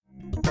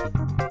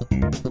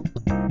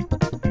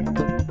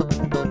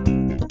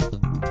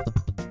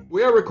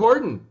We are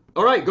recording.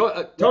 All right,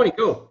 go, Tony.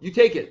 Go. You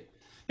take it.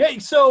 Hey,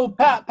 so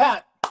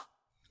Pat,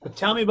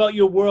 tell me about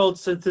your world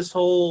since this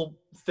whole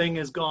thing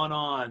has gone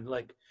on.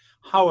 Like,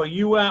 how are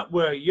you at?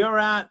 Where you're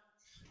at?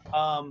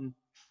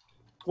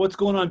 What's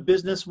going on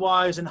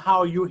business-wise, and how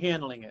are you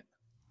handling it?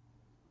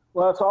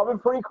 Well, it's all been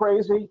pretty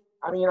crazy.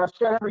 I mean, I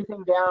shut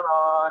everything down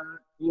on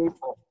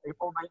April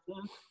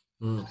 19th.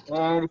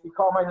 And if you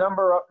call my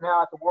number up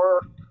now at the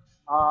work,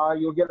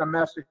 you'll get a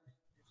message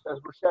that says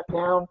we're shut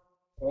down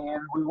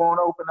and we won't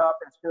open up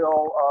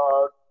until,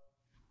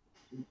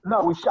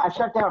 I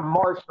shut down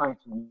March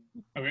 19th.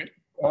 Okay.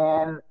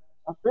 And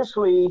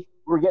officially,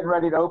 we're getting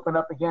ready to open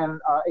up again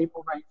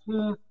April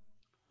 19th.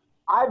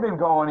 I've been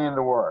going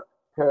into work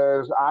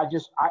because I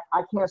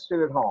can't sit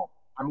at home.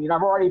 I mean,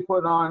 I've already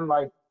put on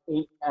like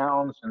 8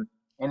 pounds, and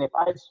if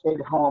I had stayed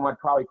at home, I'd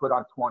probably put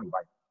on 20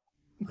 by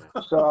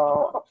now.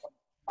 So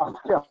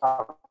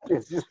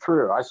it's just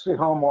true. I sit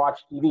home,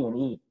 watch TV, and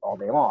eat all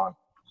day long.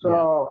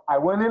 So I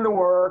went into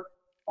work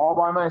all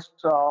by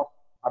myself.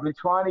 I've been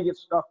trying to get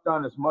stuff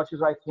done as much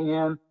as I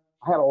can.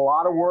 I had a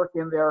lot of work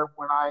in there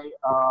when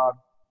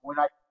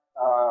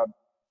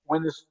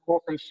this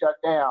whole thing shut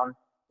down,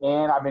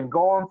 and I've been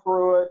going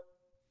through it.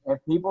 And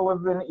people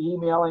have been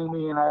emailing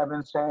me, and I've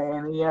been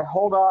saying, "Yeah,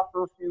 hold off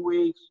for a few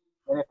weeks,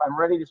 and if I'm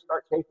ready to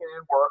start taking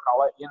in work, I'll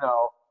let you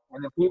know."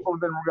 And then people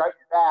have been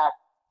writing back,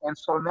 and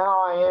so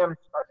now I am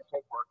starting to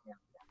take work in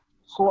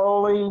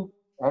slowly,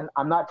 and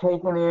I'm not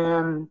taking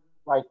in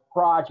like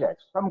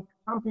projects. Some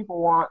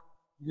people want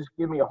to just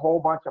give me a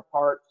whole bunch of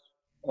parts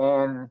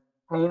and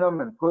paint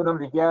them and put them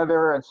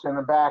together and send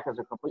them back as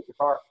a complete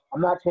guitar.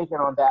 I'm not taking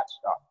on that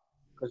stuff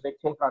because they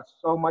take on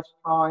so much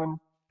time.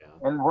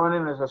 And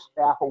running as a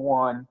staff of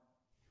one,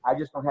 I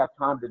just don't have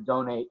time to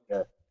donate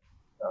to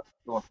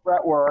doing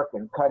fret work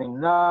and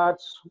cutting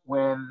nuts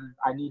when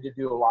I need to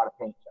do a lot of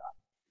paint jobs.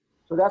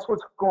 So that's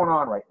what's going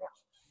on right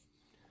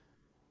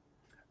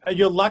now.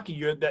 You're lucky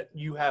that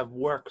you have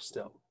work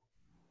still.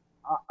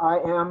 I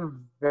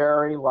am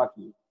very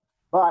lucky.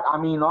 But, I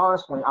mean,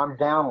 honestly, I'm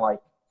down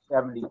like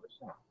 70%.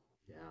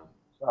 Yeah.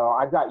 So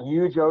I've got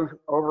huge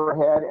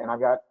overhead, and I've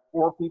got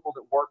 4 people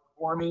that work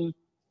for me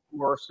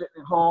who are sitting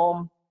at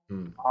home.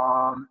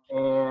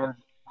 And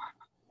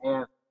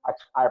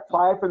I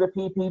applied for the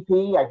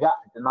PPP. I got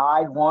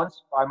denied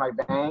once by my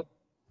bank.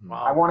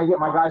 Wow. I want to get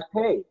my guys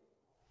paid.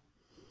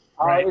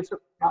 Right.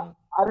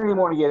 I don't even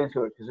want to get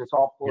into it because it's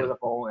all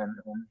political, and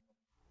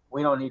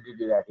we don't need to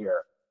do that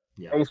here.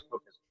 Yeah.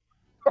 Facebook is.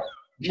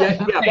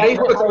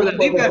 Facebook's for that.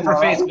 Leave that for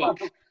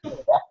Facebook.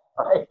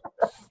 Right.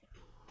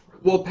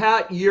 Well,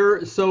 Pat,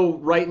 so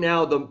right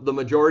now the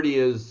majority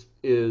is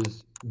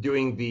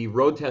doing the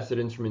road tested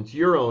instruments,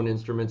 your own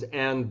instruments,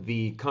 and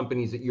the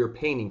companies that you're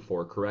painting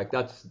for, correct?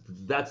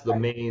 That's the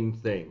main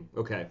thing.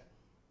 Okay.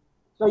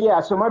 So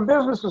my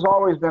business has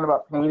always been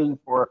about painting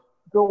for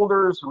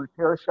builders,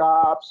 repair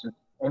shops,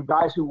 and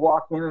guys who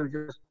walk in and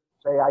just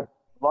say, "I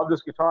love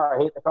this guitar, I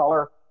hate the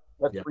color,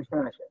 let's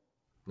refinish it."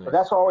 Nice. So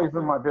that's always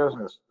been my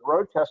business. The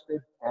road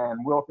tested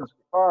and Wilkins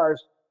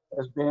guitars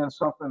has been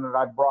something that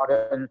I brought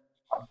in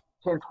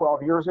 10,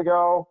 12 years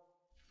ago.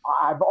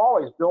 I've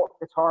always built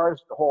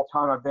guitars the whole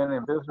time I've been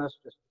in business.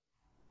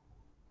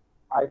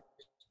 I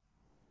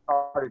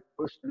started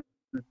pushing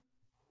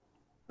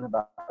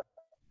about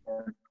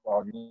 10,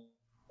 12 years.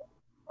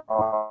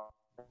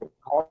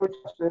 College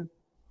tested,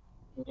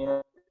 and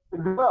it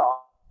did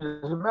well.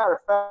 As a matter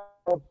of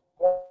fact,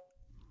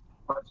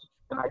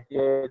 and I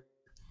did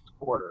this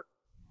quarter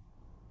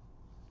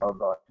of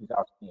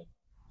 2018.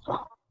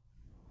 So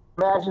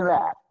imagine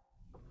that.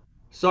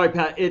 Sorry,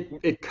 Pat.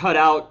 It cut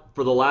out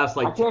for the last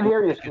I can't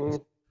hear you, Steve.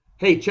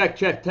 Hey, check,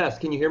 test.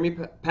 Can you hear me,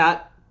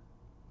 Pat?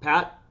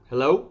 Pat,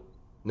 hello?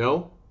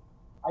 No?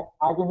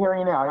 I can hear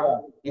you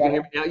now. Yeah. You can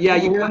hear me now? Yeah,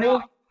 you cut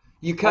out.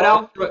 You cut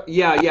out.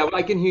 Yeah.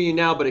 I can hear you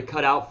now, but it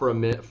cut out for a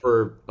minute,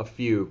 for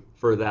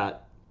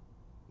that.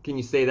 Can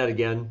you say that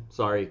again?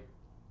 Sorry.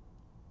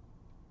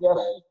 Yes.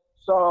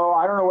 So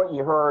I don't know what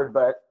you heard,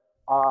 but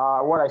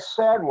what I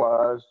said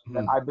was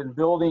that I've been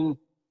building.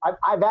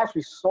 I've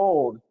actually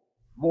sold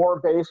more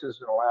bases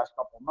in the last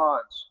couple of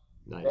months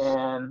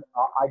than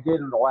I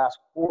did in the last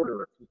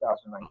quarter of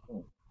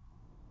 2019.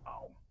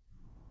 Oh,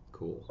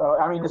 cool. So,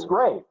 I mean, it's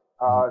great.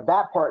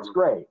 That part's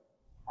great.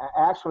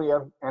 Actually,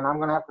 and I'm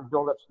going to have to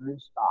build up some new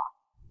stock.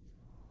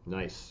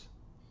 Nice.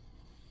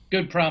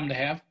 Good problem to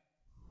have.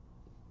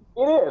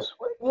 It is.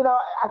 You know,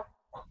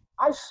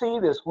 I see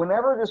this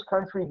whenever this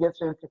country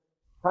gets into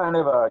kind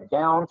of a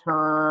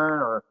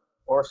downturn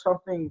or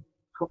something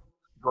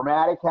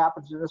dramatic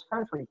happens in this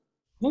country.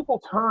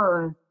 People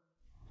turn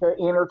to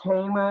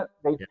entertainment,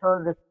 they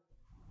turn to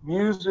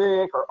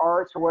music or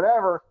arts or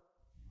whatever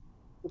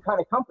to kind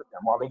of comfort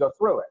them while they go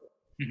through it.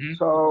 Mm-hmm.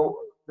 So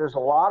there's a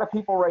lot of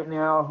people right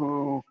now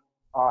who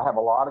have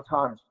a lot of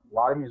times, a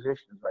lot of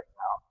musicians right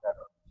now that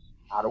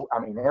are out of, I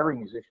mean, every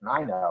musician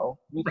I know,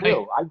 me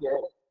too, I get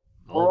it.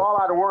 We're all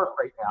out of work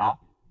right now.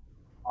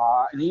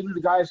 And even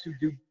the guys who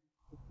do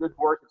good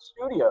work in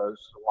studios,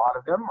 a lot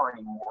of them aren't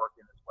even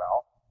working as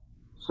well.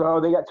 So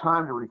they got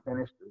time to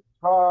refinish their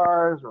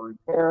guitars or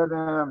repair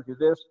them, do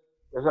this.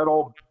 There's that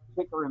old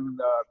kicker in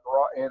the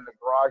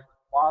garage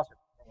closet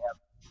they have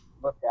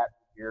looked at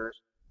for years.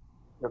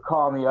 They'll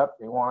call me up.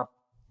 They want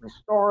to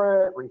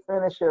restore it,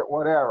 refinish it,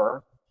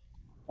 whatever.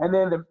 And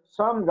then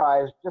some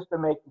guys, just to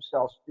make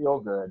themselves feel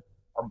good,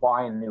 are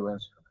buying new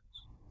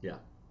instruments. Yeah.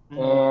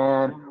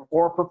 And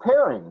or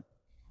preparing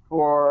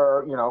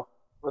for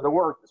for the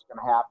work that's going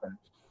to happen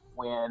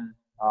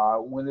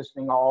when this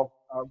thing all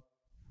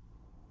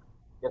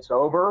gets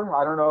over.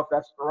 I don't know if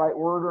that's the right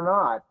word or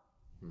not.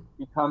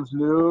 Becomes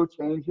new,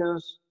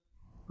 changes.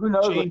 Who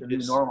knows what the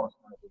new normal is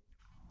going to be?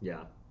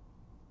 Yeah.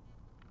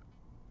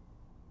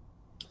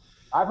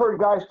 I've heard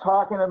guys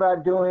talking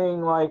about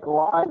doing like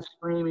live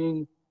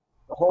streaming,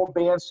 the whole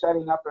band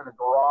setting up in a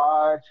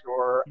garage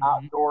or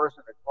outdoors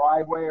in a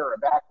driveway or a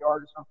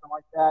backyard or something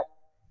like that,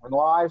 and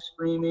live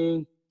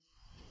streaming,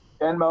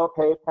 Venmo,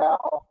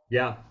 PayPal.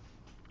 Yeah.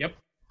 Yep.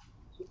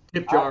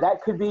 Tip jar.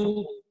 That could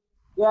be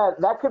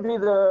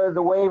the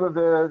wave of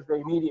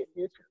the immediate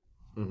future.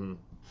 Mm-hmm.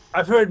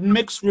 I've heard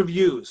mixed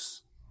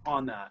reviews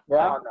on that.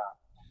 Yeah. Like,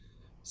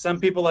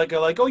 some people are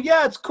like, oh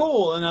yeah, it's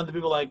cool, and other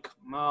people are like,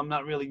 no, I'm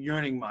not really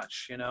yearning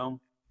much,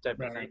 type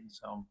of thing.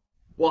 So.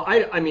 Well,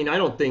 I mean, I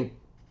don't think.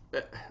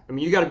 I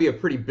mean, you got to be a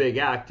pretty big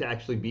act to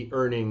actually be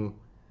earning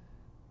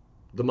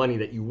the money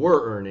that you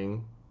were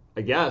earning.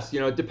 I guess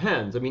it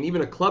depends. I mean,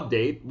 even a club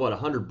date, what,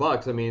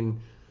 $100? I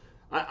mean,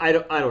 I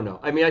don't know.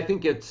 I mean, I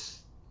think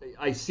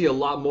I see a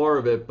lot more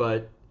of it,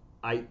 but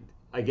I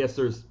guess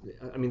there's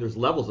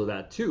levels of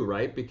that too,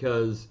 right?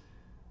 Because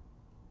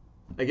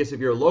I guess if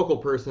you're a local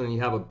person and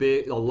you have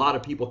a lot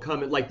of people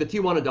coming, like the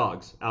Tijuana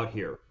Dogs out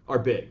here are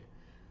big.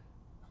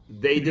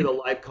 They did a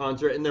live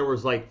concert and there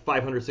was like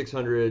 500,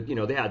 600,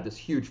 they had this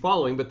huge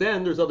following, but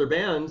then there's other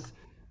bands,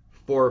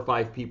 4 or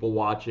 5 people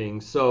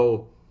watching.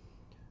 So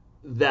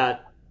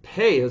that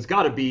pay has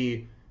got to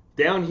be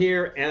down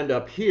here and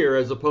up here,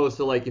 as opposed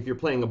to like if you're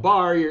playing a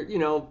bar, you're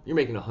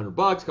making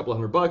 $100, a couple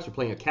 $100. You're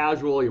playing a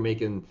casual, you're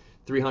making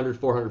 300,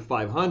 400,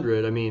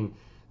 500. I mean,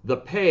 the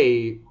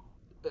pay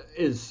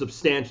is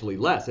substantially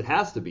less. It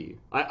has to be.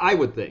 I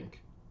would think.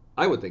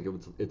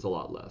 It's a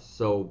lot less.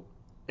 So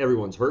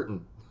everyone's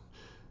hurting.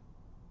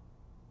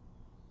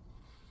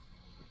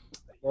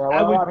 Yeah,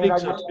 I would mean, think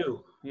so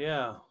too.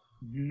 Yeah.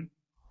 Mm-hmm.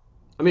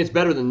 I mean, it's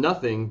better than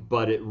nothing,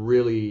 but it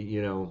really,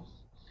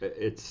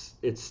 it's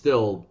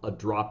still a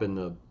drop in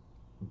the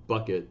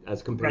bucket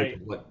as compared to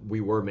what we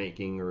were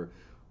making, or,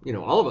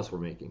 all of us were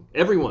making.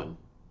 Everyone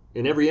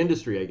in every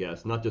industry, I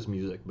guess, not just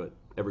music, but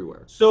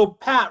everywhere. So,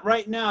 Pat,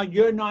 right now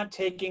you're not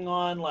taking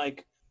on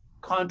like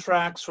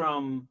contracts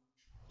from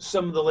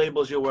some of the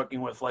labels you're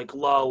working with, like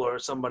Lull or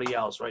somebody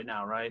else right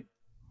now, right?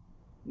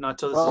 Not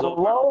till this is over.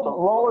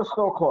 Lull is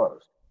still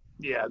closed.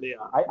 Yeah, they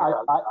are.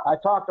 I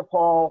talked to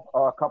Paul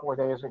a couple of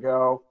days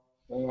ago,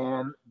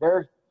 and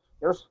their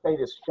state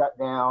is shut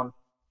down,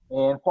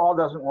 and Paul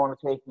doesn't want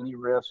to take any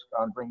risk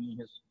on bringing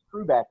his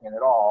crew back in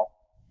at all.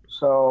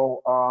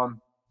 So,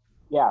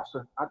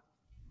 so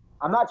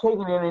I'm not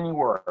taking in any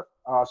work.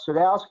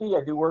 Sadowski,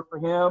 I do work for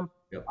him.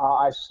 Yep.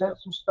 I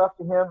sent some stuff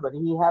to him, but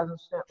he hasn't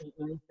sent me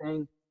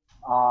anything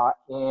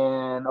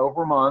in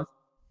over a month.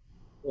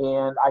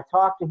 And I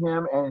talked to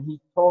him, and he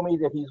told me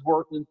that he's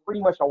working pretty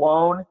much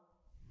alone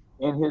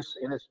in his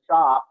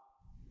shop.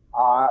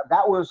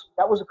 That was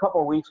a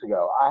couple of weeks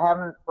ago. I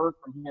haven't heard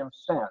from him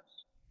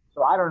since.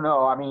 So I don't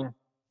know. I mean,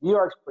 New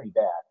York's pretty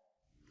bad.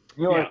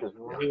 New York is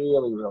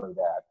really, really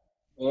bad.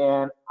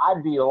 And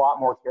I'd be a lot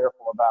more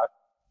careful about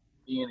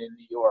being in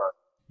New York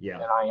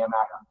than I am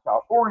out in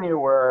California,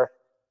 where,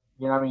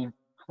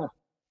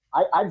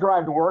 I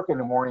drive to work in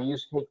the morning. It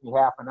used to take me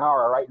half an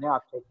hour. Right now,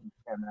 it's taking me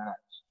 10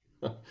 minutes.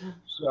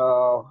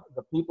 So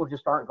the people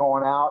just aren't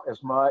going out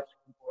as much.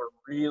 People are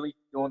really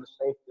doing the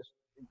safe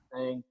distancing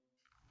thing.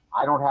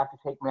 I don't have to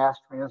take mass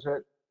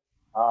transit.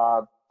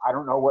 I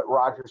don't know what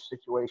Roger's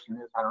situation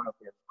is. I don't know if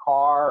he has a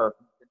car or if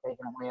he's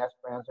taking mass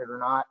transit or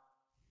not.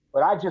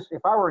 But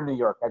if I were in New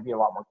York, I'd be a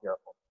lot more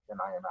careful than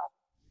I am out.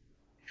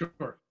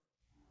 Sure.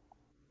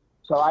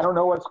 So I don't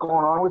know what's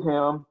going on with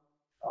him.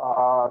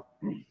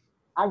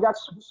 I've got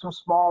some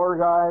smaller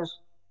guys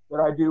that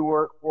I do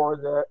work for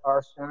that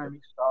are sending me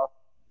stuff.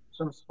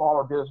 Some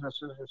smaller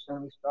businesses are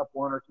sending me stuff,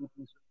 1 or 2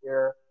 pieces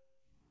here.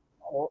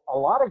 A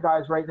lot of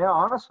guys right now,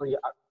 honestly,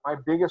 my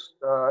biggest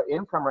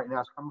income right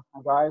now is coming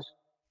from guys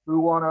who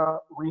want to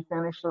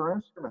refinish their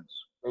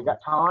instruments. They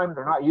got time,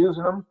 they're not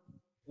using them,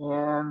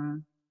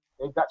 and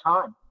they've got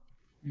time.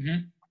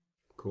 Mm-hmm.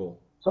 Cool.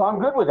 So I'm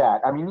good with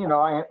that. I mean,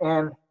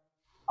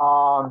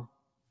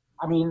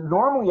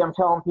 normally I'm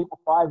telling people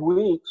 5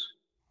 weeks,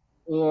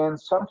 and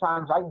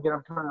sometimes I can get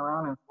them turned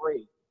around in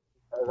 3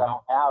 because I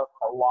don't have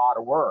a lot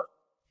of work.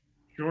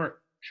 Sure.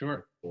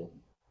 Cool.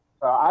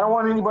 I don't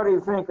want anybody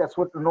to think that's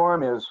what the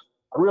norm is.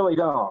 I really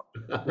don't.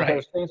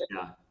 Right.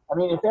 I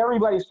mean, if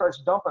everybody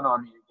starts dumping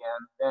on me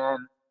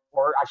again,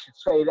 or I should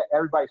say that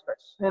everybody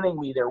starts sending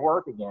me their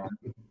work again,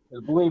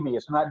 because believe me,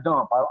 it's not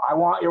dump. I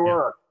want your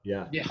work.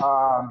 Yeah.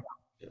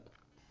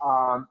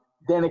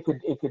 Then it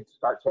could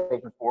start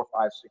taking 4,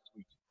 5, 6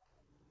 weeks.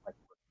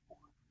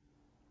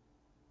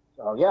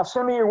 So yeah,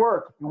 send me your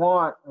work if you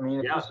want. I mean,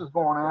 if Yeah. this is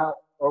going out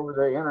over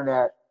the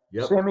internet,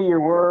 Yep. send me your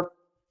work.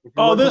 If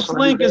you're Oh, looking this for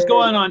link is eBay,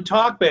 going on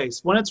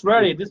TalkBase. When it's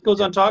ready, this goes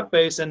on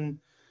TalkBase, and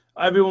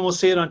everyone will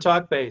see it on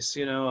TalkBase.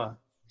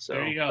 So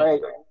There you go.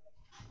 Great.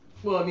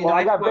 Well, I mean, Well,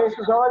 I got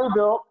bases already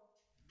built.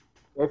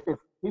 If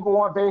people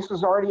want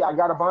bases already, I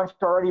got a bunch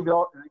already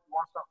built. And if you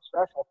want something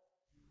special,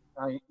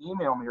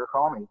 email me or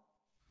call me.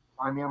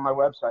 Find me on my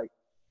website.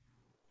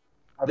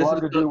 I'd This love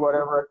is to do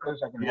whatever it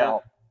is I can Yeah.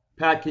 help.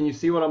 Pat, can you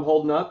see what I'm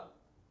holding up?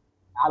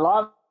 I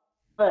love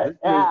it.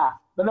 Yeah,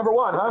 the number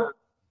one, huh?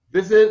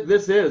 This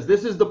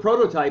is the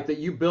prototype that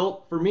you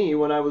built for me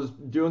when I was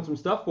doing some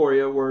stuff for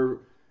you.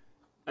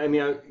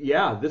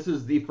 This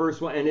is the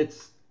first one, and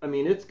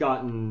it's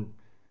gotten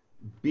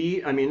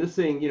beat. I mean, this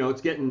thing,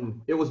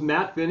 it was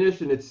matte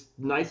finish and it's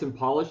nice and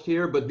polished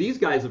here, but these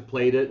guys have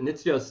played it, and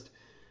it's just.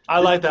 I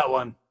like that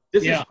one.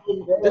 This Yeah.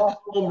 this is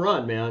home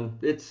run, man.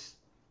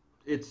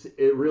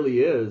 It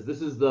really is.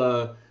 This is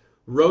the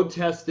road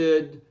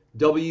tested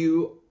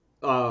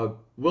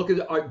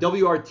Wilkins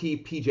WRT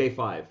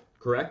PJ5,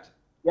 correct?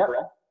 Yep,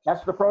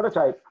 that's the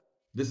prototype.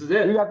 This is You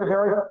it. got the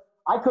very.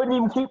 I couldn't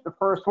even keep the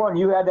first one.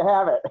 You had to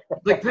have it.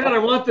 Like, Pat, I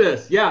want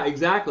this. Yeah,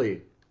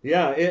 exactly.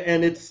 Yeah,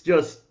 and it's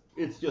just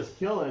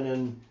killing.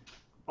 And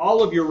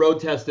all of your road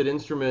tested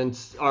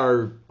instruments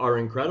are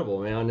incredible,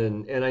 man.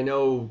 And I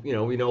know,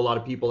 we know a lot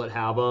of people that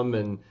have them,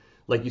 and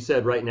like you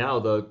said, right now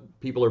the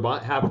people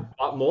have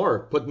bought more,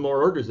 put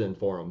more orders in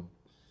for them.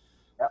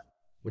 Yep.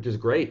 Which is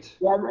great.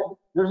 Yeah,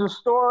 there's a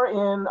store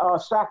in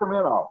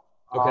Sacramento,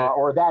 Okay.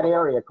 or that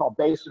area called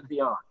Base and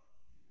Beyond,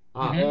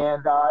 Ah,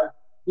 Mhm. and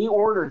he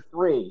ordered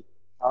 3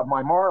 of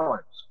my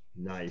Marlins,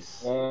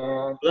 nice.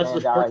 and, So that's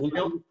the first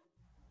scale?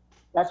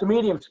 that's a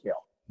medium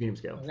scale. Medium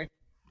scale. Okay.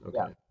 Okay.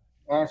 Yeah.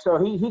 And so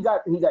he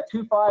got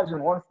 2 5s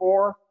and 1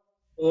 4,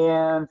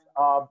 and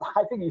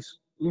I think he's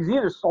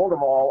either sold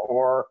them all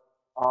or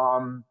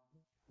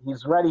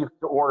he's ready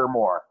to order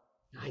more.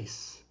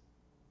 Nice.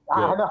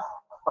 I Good. know.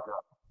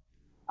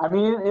 I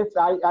mean,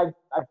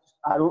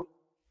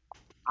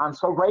 I'm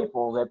so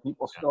grateful that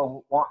people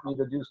still want me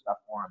to do stuff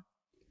for them.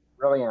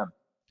 Really am.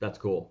 That's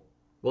cool.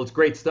 Well, it's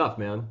great stuff,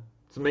 man.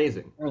 It's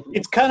amazing. Thank you.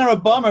 it's kind of a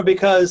bummer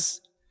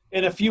because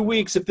in a few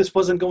weeks, if this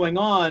wasn't going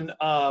on,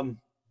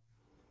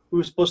 we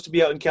were supposed to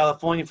be out in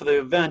California for the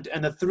event,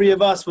 and the 3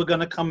 of us were going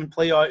to come and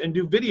play and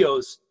do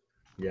videos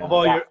Yeah. of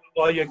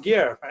all your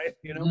gear, right?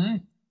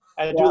 Mhm.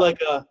 And do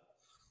like a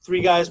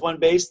 3 guys, 1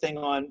 bass thing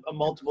on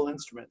multiple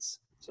instruments.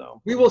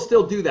 So We will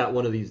still do that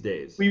one of these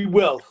days. we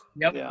will.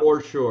 Yep. Yeah. For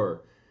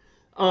sure.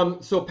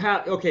 So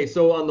Pat, okay,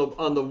 so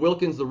on the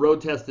Wilkins, the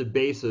road tested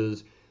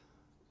basses,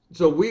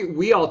 so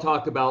we all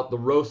talk about the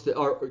roasted,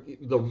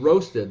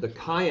 the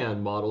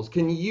Cayenne models.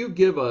 Can you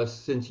give us,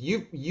 since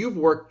you've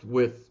worked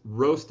with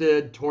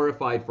roasted,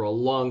 torrefied for a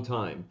long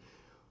time,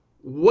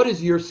 what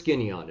is your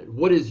skinny on it?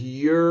 What is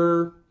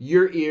your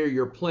ear,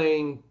 your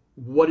playing?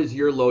 What is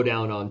your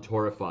lowdown on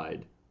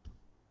torrefied?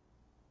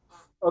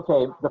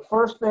 Okay, the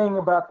first thing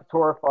about the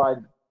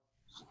torrefied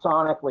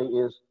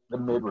sonically is the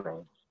mid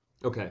range.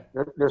 Okay.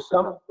 There's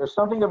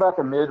something about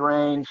the mid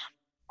range.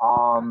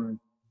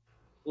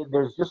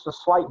 There's just a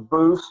slight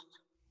boost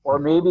or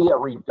maybe a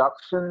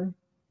reduction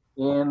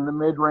in the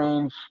mid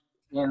range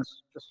in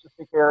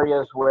specific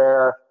areas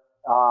where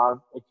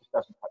it just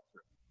doesn't cut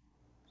through.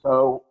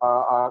 So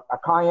a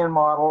Cayenne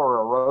model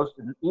or a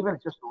roasted, even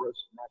just a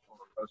roasted neck or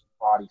a roasted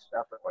body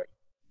separately,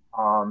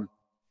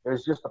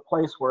 there's just a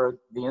place where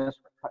the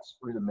instrument cuts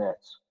through the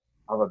mix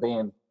of a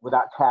band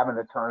without having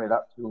to turn it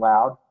up too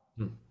loud.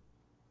 Hmm.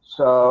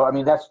 So, I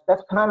mean, that's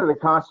kind of the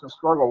constant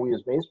struggle we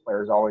as bass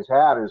players always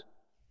have, is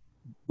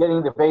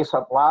getting the bass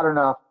up loud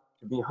enough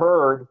to be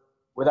heard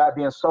without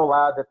being so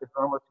loud that the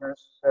drummer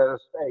turns and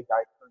says, "Hey,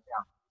 guys, turn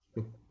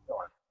down."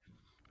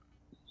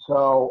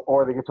 So,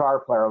 or the guitar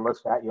player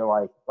looks at you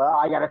like, "Well,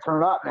 I got to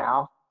turn it up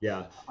now."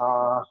 Yeah.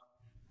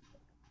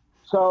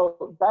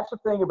 So that's the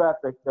thing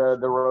about the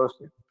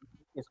roasted.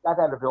 It's got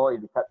that ability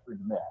to cut through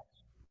the mix.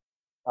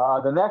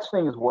 The next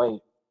thing is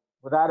weight.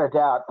 Without a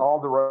doubt, all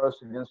the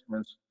roasted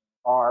instruments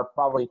are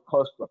probably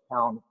close to a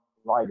pound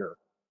lighter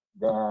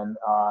than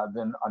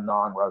a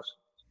non-roasted.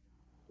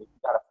 If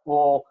you've got a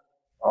full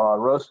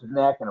roasted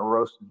neck and a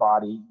roasted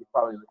body, you're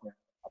probably looking at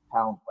a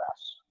pound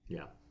less.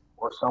 Yeah.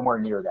 Or somewhere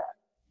near that.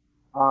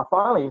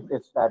 Finally,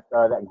 it's that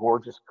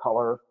gorgeous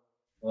color,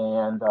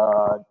 and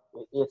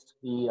it's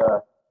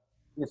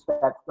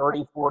that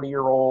 30,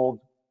 40-year-old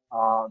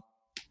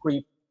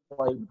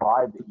pre-played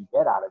vibe that you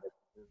get out of it.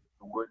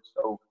 The wood's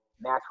so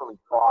naturally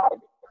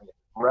dried, and get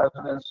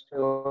resonance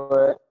to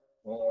it,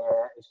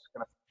 and it's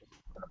gonna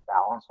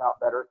balance out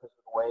better because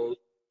of the weight.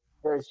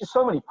 There's just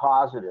so many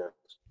positives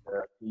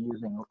to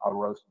using a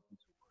roasted piece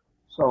of wood.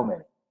 So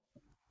many.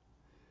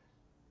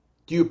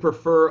 Do you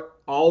prefer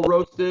all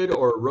roasted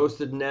or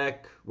roasted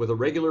neck with a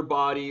regular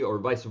body, or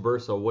vice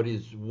versa? What do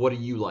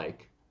you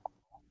like?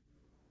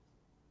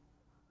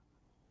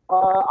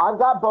 I've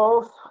got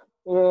both,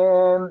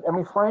 and I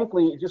mean,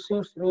 frankly, it just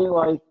seems to me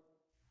like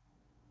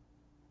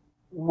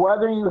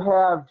Whether you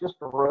have just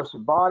a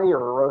roasted body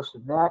or a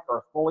roasted neck or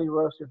a fully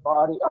roasted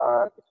body,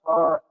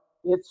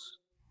 it's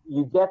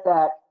you get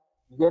that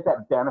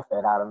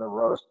benefit out of the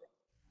roasting.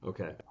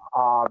 Okay.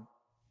 Uh,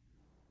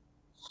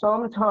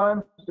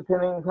 Sometimes,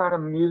 depending on the kind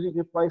of music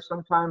you play,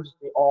 sometimes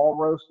the all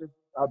roasted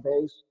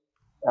bass,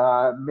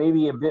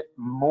 maybe a bit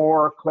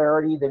more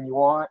clarity than you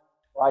want.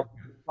 Like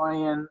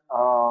playing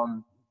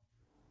more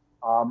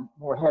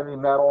heavy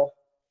metal,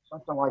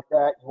 something like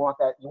that. You want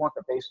the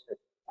bass to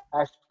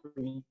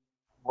actually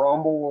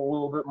rumble a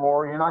little bit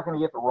more. You're not going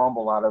to get the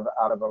rumble out of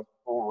a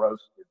full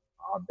roasted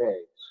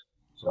bass.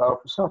 So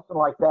for something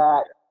like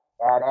that,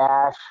 add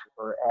ash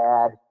or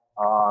add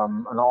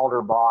an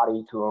alder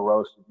body to a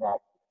roasted neck.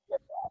 You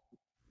get that.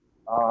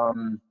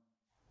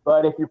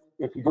 But if you're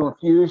doing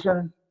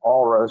fusion,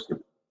 all roasted,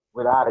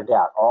 without a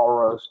doubt, all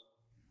roast.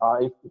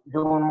 If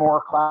you're doing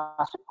more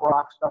classic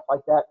rock stuff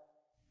like that,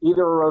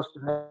 either a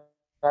roasted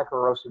neck or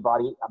a roasted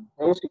body.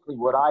 Basically,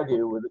 what I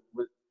do with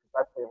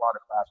I play a lot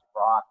of classic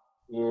rock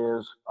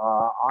is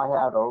I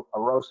have a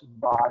roasted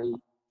body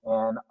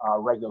and a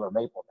regular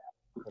maple neck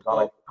because I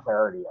like the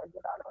clarity I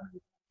get out of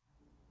it.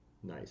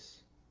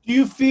 Nice. Do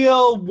you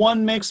feel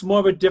one makes more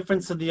of a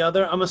difference than the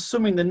other? I'm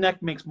assuming the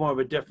neck makes more of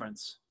a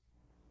difference.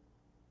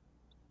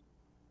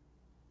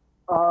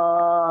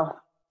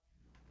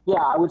 Yeah,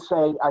 I would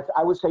say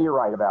you're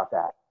right about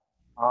that.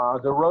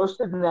 The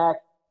roasted neck,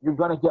 you're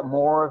going to get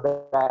more of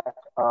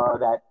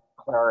that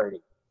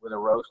clarity with a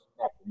roasted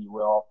neck than you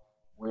will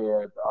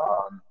with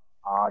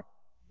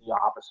the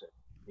opposite,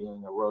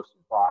 being a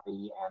roasted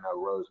body and a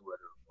rosewood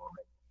or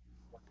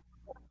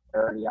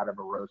clarity out of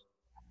a roast.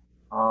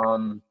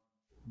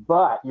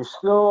 But you're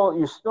still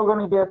going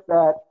to get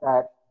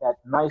that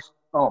nice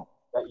thump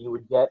that you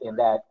would get in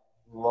that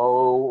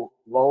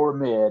lower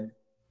mid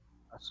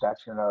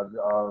section of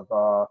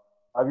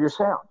your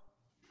sound.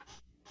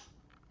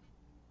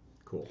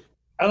 Cool.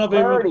 I don't know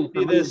if Clarity everyone can see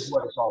for me this. is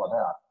what it's all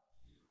about.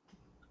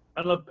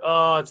 I don't know.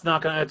 Oh, it's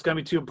gonna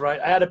be too bright.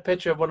 I had a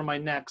picture of one of my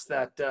necks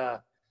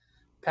that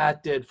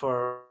Pat did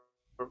for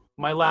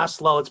my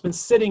last lull. It's been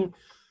sitting.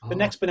 The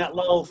neck's been at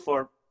lull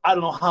for I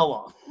don't know how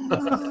long.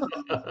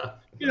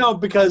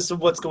 Because of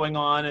what's going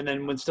on. And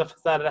then when stuff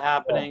started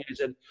happening, I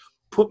said,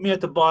 put me at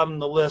the bottom of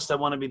the list. I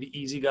want to be the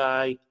easy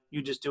guy.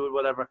 You just do it,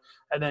 whatever.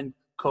 And then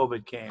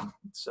COVID came.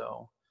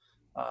 So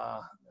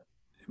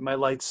my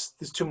lights,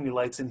 there's too many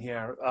lights in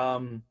here.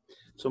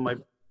 So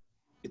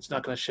it's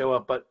not going to show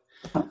up. But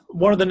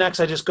one of the necks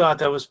I just got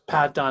that was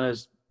Pat done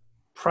is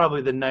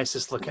probably the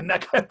nicest looking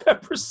neck I've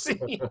ever seen.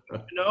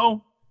 Yeah.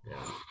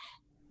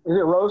 Is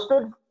it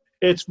roasted?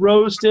 It's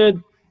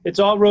roasted. It's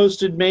all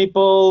roasted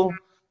maple.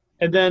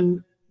 And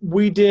then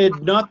we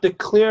did not the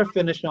clear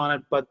finish on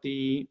it, but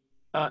the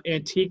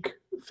antique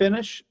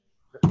finish.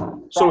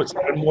 So it's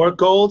even more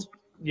gold.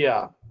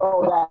 Yeah.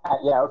 Oh, that.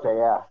 Yeah. Okay.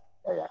 Yeah.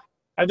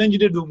 And then you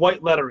did the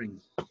white lettering,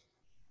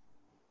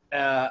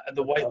 the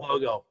white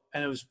logo,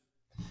 and it's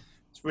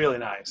really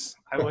nice.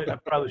 I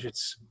probably should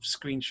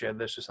screen share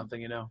this or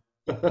something,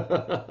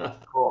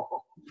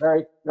 Cool.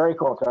 Very, very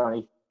cool,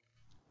 Tony.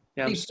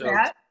 Yeah, I'm Hey, stoked.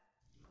 Pat,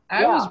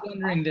 I was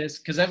wondering this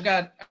because I've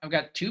got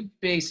two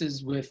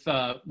bases with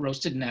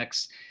roasted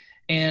necks,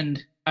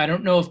 and I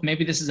don't know if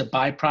maybe this is a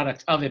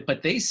byproduct of it,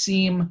 but they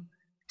seem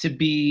to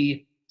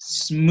be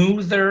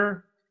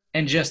smoother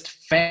and just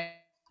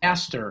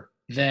faster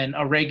than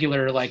a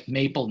regular like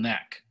maple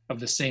neck of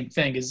the same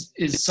thing. Is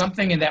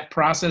something in that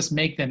process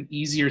make them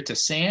easier to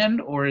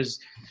sand, or is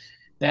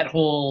that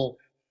whole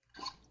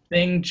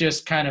thing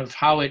just kind of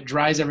how it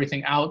dries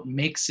everything out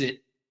makes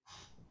it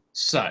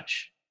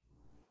such?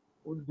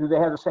 Do they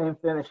have the same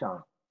finish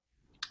on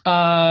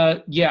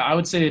them? Yeah, I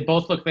would say they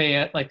both look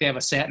like they have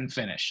a satin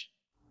finish.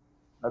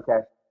 Okay.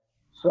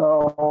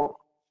 So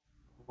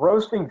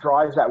roasting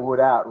dries that wood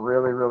out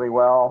really, really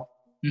well.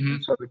 Mm-hmm.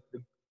 So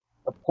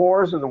the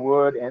pores of the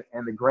wood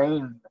and the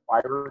grain, the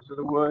fibers of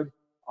the wood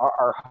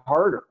are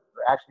harder.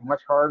 They're actually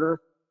much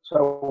harder.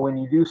 So when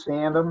you do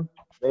sand them,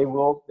 they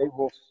will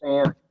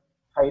sand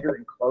tighter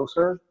and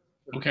closer.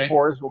 So Okay. The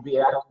pores will be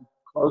added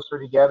closer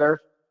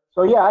together.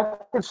 So yeah, I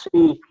could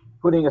see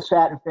putting a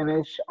satin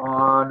finish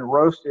on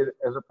roasted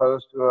as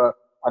opposed to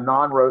a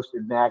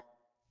non-roasted neck.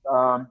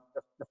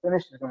 The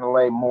finish is going to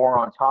lay more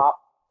on top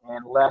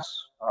and less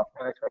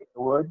penetrate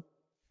the wood,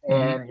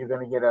 and you're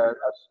going to get a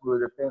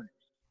smoother finish.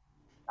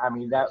 I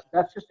mean,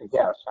 that's just a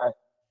guess.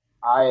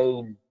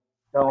 I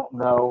don't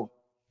know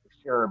for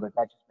sure, but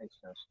that just makes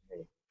sense to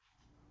me.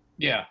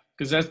 Yeah,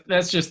 because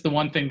that's just the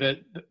one thing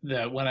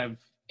that when I've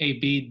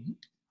AB'd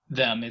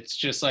them, it's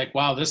just like,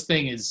 wow, this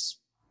thing is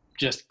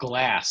just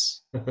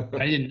glass.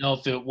 I didn't know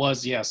if it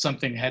was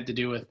something had to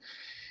do with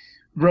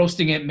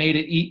roasting it, made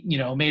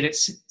it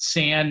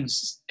sand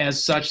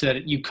as such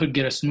that you could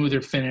get a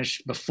smoother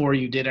finish before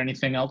you did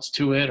anything else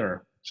to it,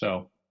 or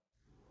so.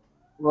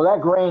 Well,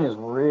 that grain is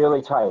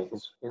really tight.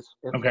 It's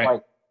Okay.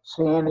 like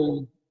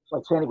sanding. It's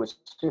like sanding with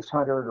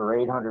 600 or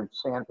 800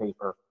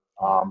 sandpaper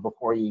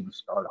before you even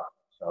start on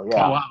it. So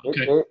yeah, Oh, wow.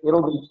 Okay.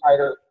 it'll be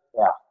tighter.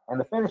 Yeah, and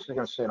the finish is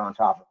going to sit on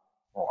top of it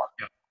more.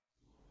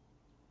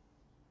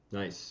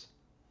 Nice.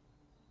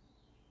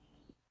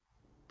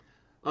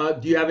 Do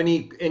you have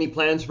any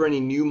plans for any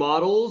new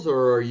models,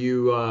 or are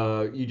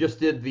you just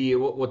did the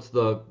what's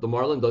the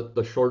Marlin,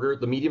 the shorter,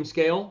 the medium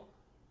scale?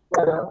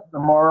 Yeah, the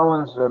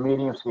Marlins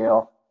medium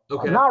scale.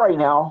 Okay. Not right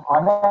now.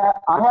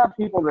 I have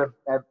people that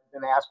have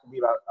been asking me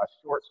about a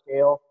short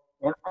scale,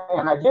 and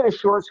I did a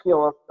short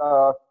scale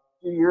a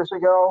few years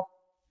ago.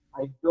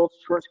 I built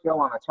a short scale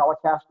on a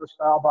Telecaster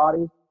style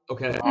body.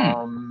 Okay.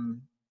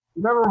 You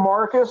remember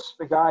Marcus,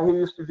 the guy who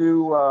used to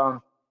do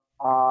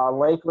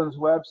Lakeland's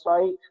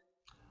website?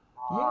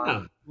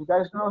 Yeah. You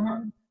guys know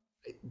him?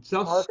 It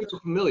sounds Marcus? so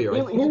familiar.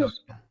 He, I think he so.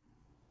 was,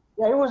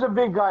 yeah, he was a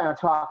big guy on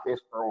Top Base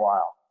for a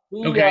while.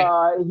 Okay.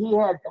 He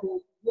had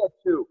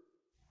two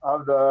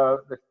of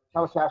the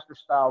Telecaster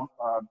style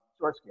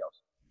short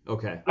scales.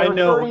 Okay. They I were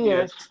know. 30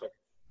 inch.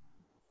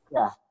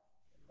 Yeah.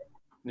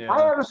 Yeah.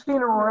 I haven't seen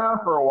him around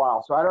for a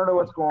while, so I don't know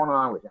what's going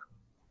on with him.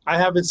 I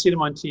haven't seen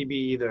him on TV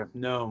either.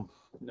 No.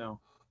 Yeah.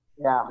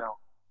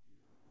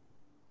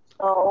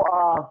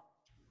 So,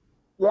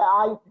 yeah,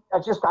 I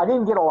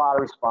didn't get a lot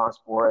of response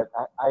for it.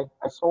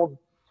 I sold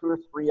 2 or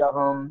 3 of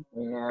them,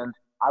 and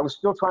I was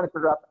still trying to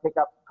figure out the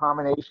pickup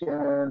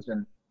combinations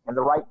and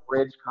the right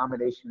bridge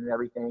combination and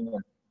everything,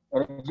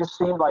 and it just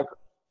seemed like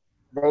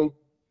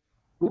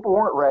people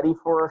weren't ready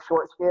for a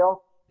short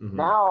scale. Mhm.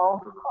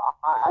 Now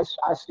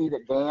I see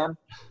that Dan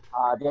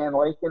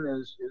Lakin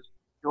is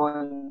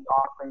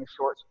offering a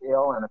short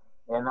scale,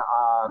 and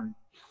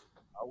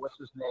what's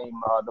his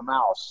name, the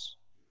mouse.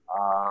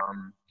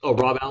 Oh,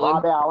 Rob Allen.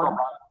 Rob Allen.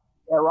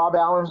 Yeah, Rob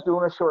Allen's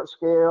doing a short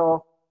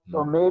scale.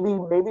 So maybe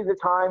the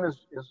time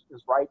is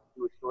right to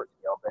do a short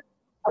scale. But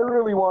I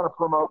really want to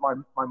promote my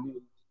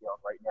medium scale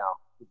right now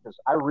because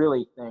I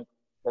really think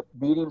that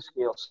medium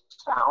scale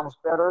sounds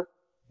better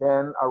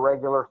than a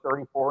regular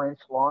 34-inch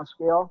long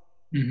scale.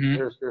 Mm-hmm.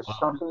 There's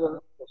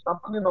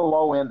something in the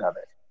low end of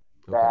it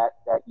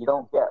that you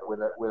don't get with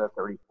a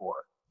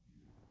 34.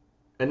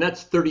 And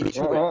that's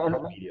 32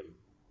 And medium.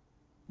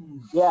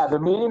 yeah, the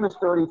medium is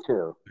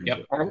 32.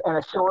 Yep. And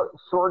a short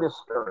is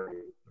 30.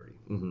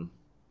 Mm-hmm.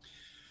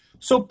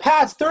 So,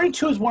 Pat,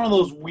 32 is one of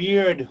those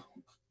weird,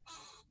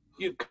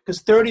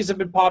 because 30s have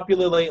been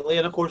popular lately,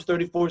 and of course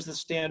 34 is the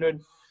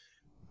standard.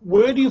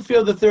 Where do you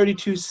feel the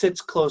 32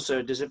 sits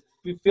closer? Does it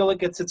you feel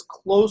like it sits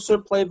closer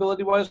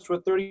playability-wise to a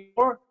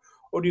 34,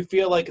 or do you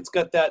feel like it's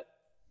got that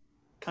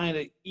kind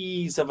of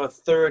ease of a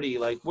 30?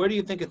 Like, where do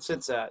you think it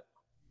sits at?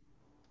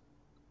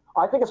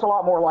 I think it's a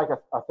lot more like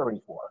a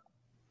 34.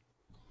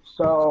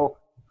 So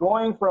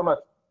going from a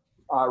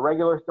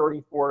regular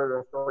 34 to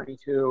a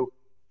 32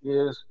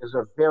 is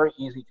a very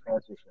easy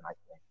transition, I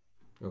think.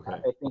 Okay.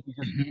 I think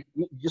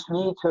you just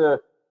need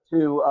to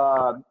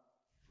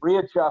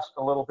readjust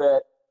a little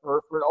bit.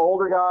 For the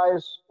older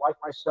guys like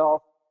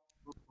myself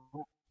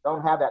who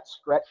don't have that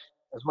stretch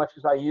as much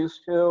as I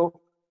used to,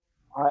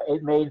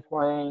 it made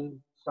playing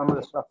some of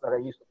the stuff that I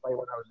used to play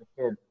when I was a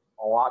kid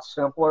a lot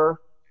simpler.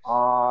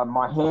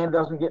 My hand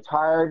doesn't get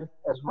tired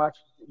as much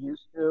as it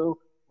used to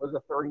with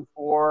a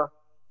 34.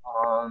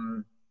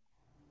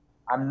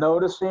 I'm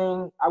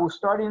noticing I was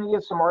starting to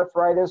get some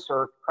arthritis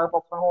or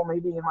carpal tunnel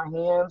maybe in my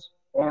hands,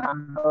 and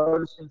I'm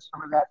noticing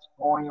some of that's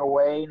going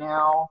away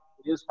now.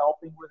 It is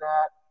helping with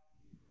that.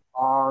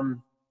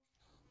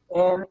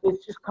 And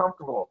it's just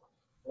comfortable.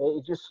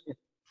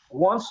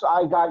 Once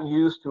I got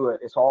used to it,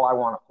 it's all I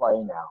want to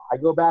play now. I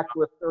go back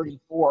to a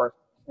 34,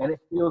 and it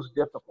feels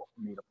difficult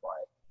for me to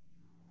play.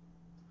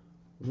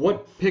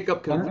 What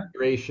pickup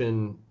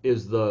configuration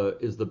is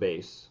the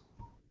bass?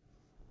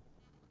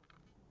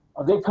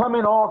 They come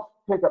in all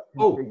pickup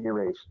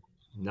configurations.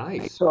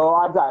 Nice. So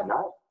I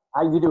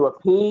do a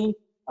P,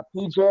 a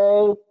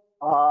PJ,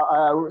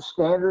 a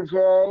standard J,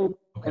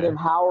 and then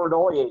Howard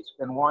Oyate's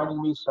been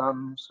winding me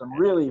some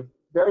really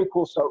very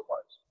cool soap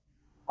bars.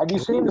 Have you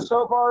seen the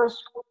soap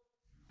bars?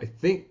 I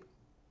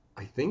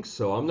think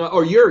so. I'm not.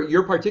 Or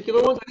your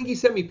particular ones? I think he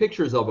sent me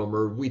pictures of them,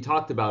 or we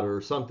talked about it, or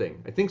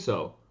something. I think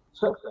so.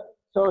 So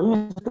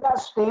he's got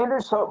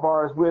standard soap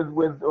bars with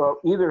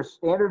either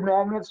standard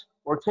magnets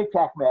or Tic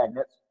Tac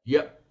magnets.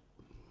 Yep.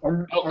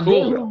 And cool. then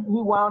he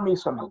wound me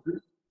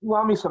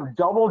some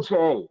double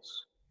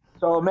J's.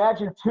 So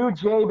imagine 2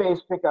 J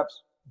bass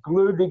pickups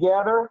glued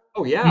together.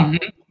 Oh yeah.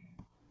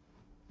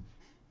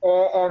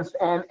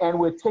 And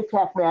with Tic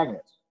Tac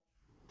magnets.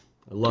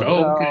 I love it.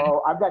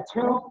 So I've got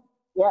 2.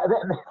 Yeah,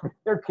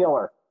 they're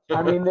killer.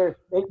 I mean,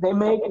 they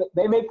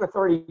make the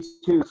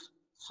 32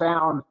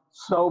 sound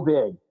so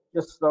big,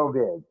 just so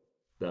big.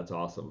 That's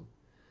awesome.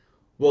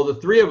 Well, the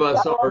three of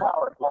us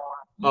are.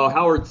 Oh,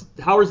 Howard's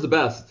the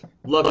best.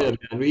 Love him,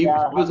 man. He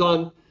was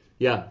on.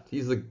 Yeah,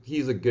 he's a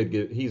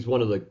good. He's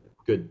one of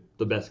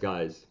the best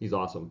guys. He's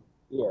awesome.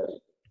 Yes.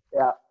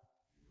 Yeah.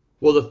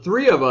 Well, the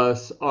three of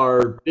us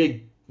are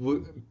big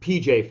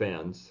PJ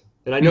fans,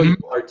 and I know you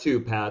are too,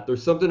 Pat.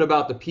 There's something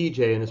about the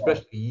PJ, and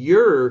especially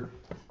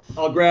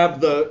I'll grab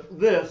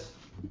this.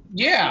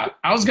 Yeah,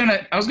 I was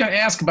gonna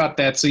ask about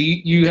that. So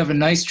you have a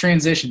nice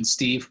transition,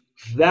 Steve.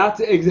 That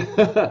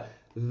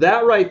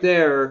right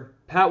there,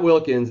 Pat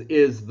Wilkins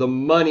is the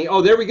money.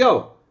 Oh, there we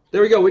go.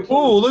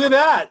 Oh, look at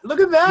that! Look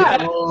at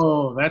that!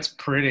 Oh, that's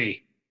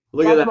pretty.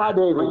 Look at That's that. my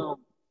baby. Let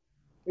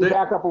me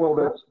back up a little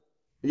bit.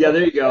 Yeah,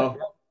 there you go.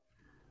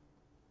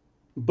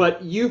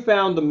 But you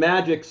found the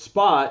magic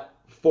spot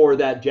for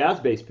that jazz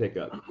bass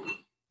pickup.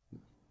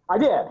 I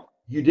did.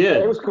 You did.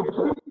 It was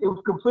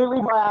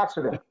completely by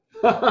accident.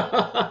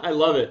 I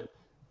love it.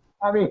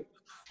 I mean,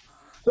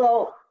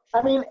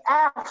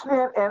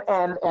 accident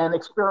and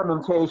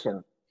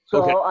experimentation.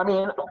 So Okay. I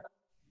mean,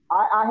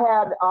 I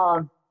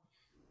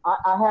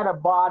had a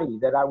body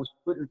that I was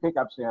putting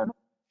pickups in,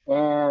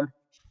 and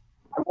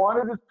I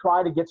wanted to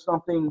try to get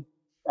something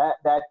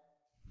that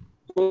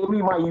gave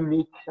me my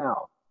unique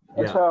sound.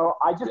 And Yeah. so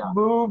I just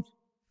moved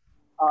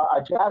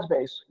a jazz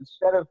bass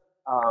instead of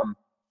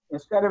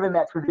in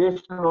that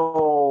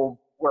traditional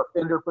where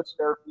Fender puts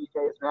their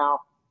PJs now.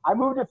 I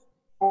moved it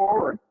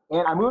forward,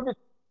 and I moved it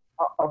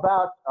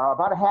about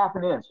a half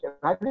an inch, and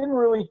I didn't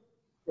really.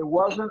 It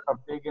wasn't a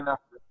big enough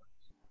difference.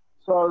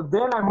 So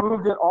then I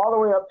moved it all the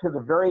way up to the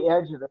very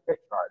edge of the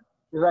pick guard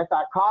because I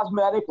thought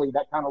cosmetically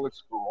that kind of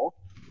looks cool.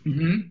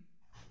 Mm-hmm.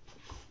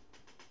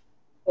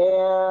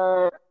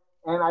 And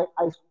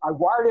I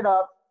wired it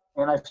up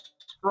and I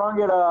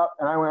strung it up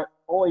and I went,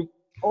 holy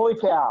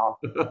cow,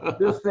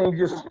 this thing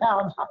just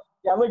sounds,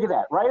 yeah, look at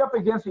that, right up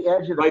against the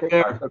edge of the Right pick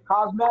there. guard. So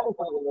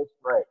cosmetically it looks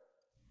great.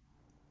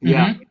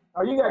 Yeah.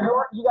 Oh, you got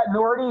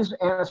Nordy's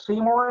and a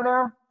Seymour in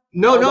there?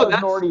 No,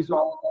 that's Nordy's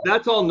all.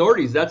 that's all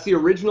Nordy's. That's the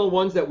original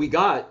ones that we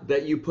got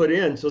that you put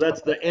in. So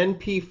that's the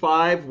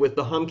NP5 with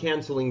the hum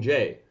canceling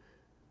J.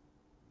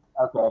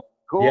 Okay,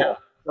 cool. Yeah.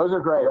 Those are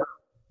great.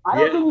 I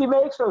don't think he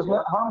makes those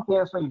hum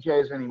canceling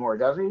J's anymore,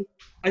 does he?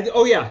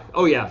 Oh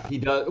yeah, he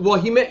does. Well,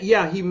 he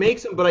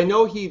makes them, but I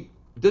know he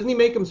doesn't. He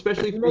make them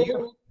especially for you.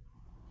 Them?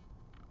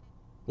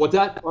 What's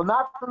that? Well,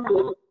 not for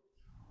me.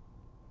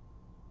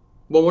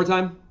 One more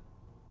time.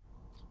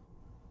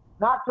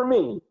 Not for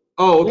me.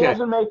 Oh, He okay.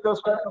 doesn't make those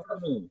special for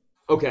me.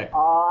 Okay.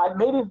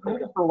 Maybe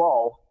for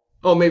Lowell.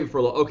 Oh, maybe for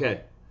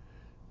okay.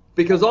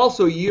 Because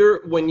also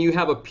when you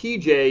have a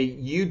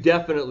PJ, you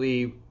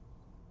definitely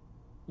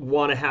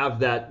want to have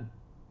that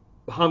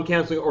hum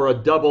canceling or a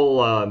double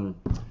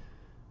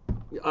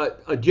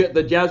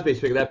the jazz bass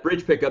pickup. That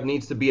bridge pickup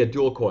needs to be a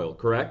dual coil,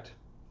 correct?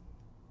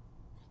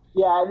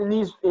 Yeah, it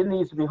needs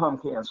to be hum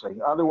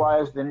canceling.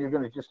 Otherwise, then you're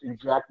going to just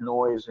inject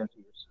noise into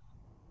your system.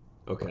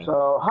 Okay.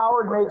 So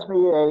Howard makes me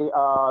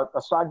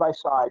a side by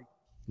side,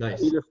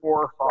 Nice. either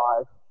 4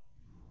 or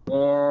 5,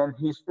 and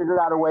he's figured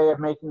out a way of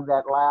making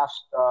that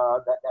last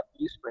that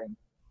B string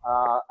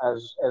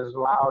as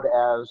loud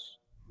as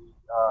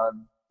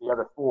the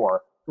other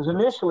 4. Because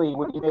initially,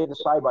 when he made the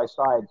side by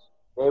sides,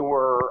 they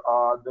were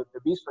the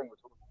B string was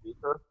a little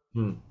weaker.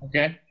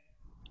 Okay.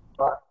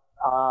 But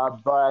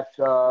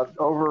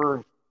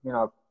over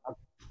a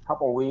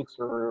couple of weeks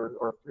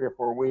or 3 or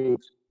 4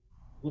 weeks,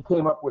 he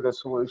came up with a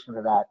solution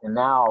to that, and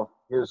now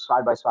his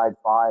side by side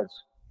 5s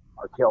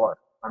are killer.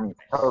 I mean,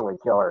 totally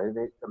killer.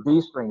 The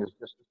B string is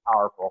just as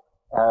powerful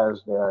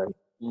as the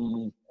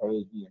E, A,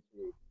 D, and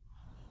G.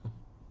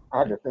 I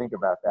had to think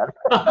about that.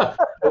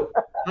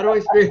 How do I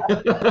speak?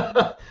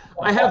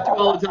 I have to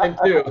all the time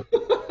too.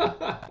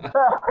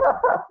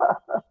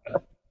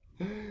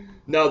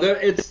 No,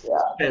 it's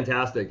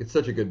fantastic. It's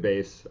such a good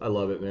bass. I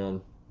love it,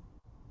 man.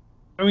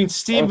 I mean,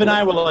 Steve and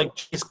I were like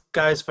these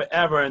guys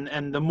forever,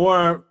 and the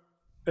more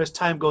as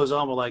time goes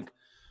on, we're like,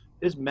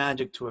 there's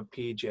magic to a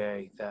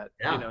PJ that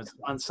it's an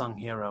unsung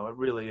hero. It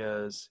really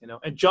is,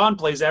 And John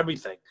plays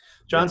everything.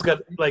 John's got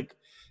like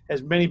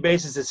as many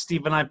basses as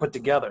Steve and I put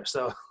together.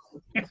 So,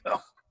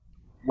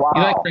 Wow.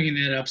 You like bringing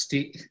that up,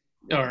 Steve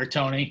or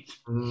Tony?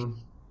 Mm.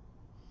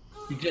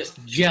 You're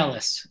just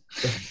jealous.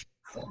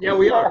 Yeah,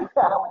 we are.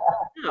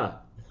 Yeah.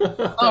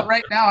 Well,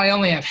 right now I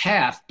only have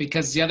half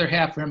because the other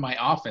half are in my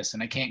office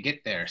and I can't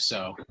get there.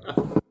 So.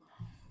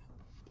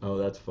 Oh,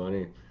 that's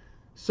funny.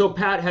 So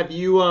Pat, have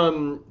you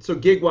so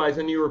gig wise,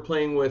 I knew you were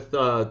playing with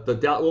what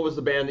was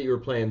the band that you were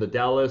playing? The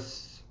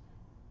Dallas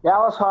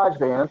Hodge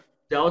Band.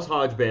 Dallas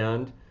Hodge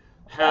Band.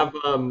 Have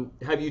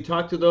you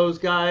talked to those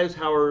guys?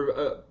 How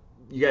are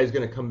you guys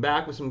going to come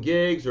back with some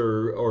gigs,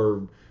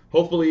 or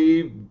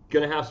hopefully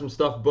going to have some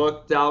stuff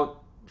booked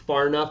out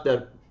far enough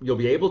that you'll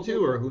be able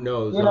to, or who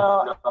knows?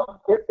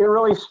 It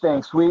really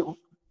stinks. We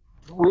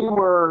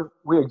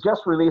had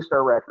just released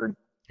our record.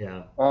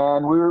 Yeah.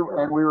 And we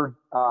were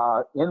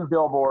in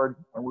Billboard,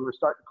 and we were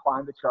starting to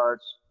climb the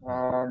charts,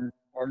 and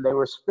they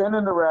were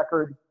spinning the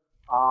record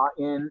on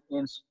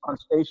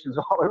stations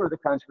all over the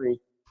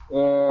country,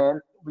 and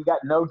we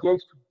got no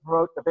gigs to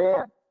promote the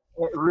band.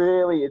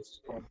 It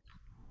stinks.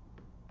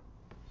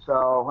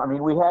 So I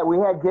mean, we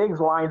had gigs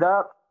lined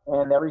up,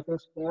 and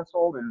everything's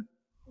canceled, and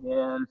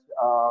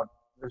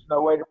there's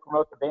no way to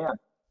promote the band.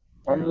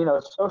 And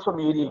social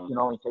media can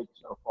only take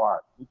you so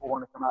far. People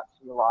want to come out and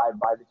see you live,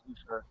 buy the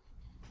T-shirt.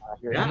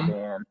 Here's the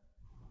band.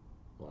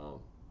 Wow.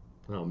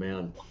 Oh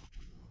man.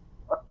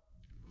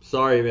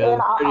 Sorry, man.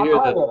 And I'll tell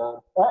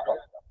you,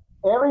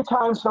 every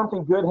time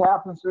something good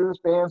happens through this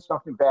band,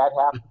 something bad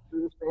happens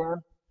through this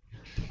band.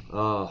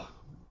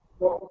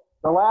 So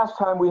the last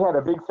time we had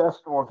a big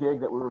festival gig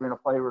that we were going to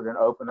play, we were going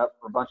to open up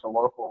for a bunch of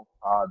local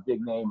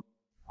big name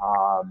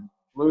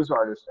blues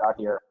artists out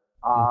here.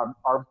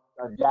 Our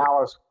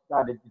Dallas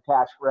got a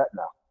detached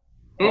retina,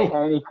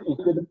 and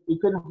he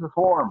couldn't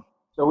perform,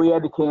 so we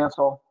had to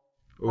cancel.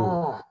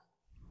 Yeah.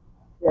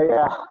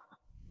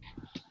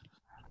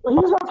 Well, he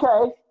was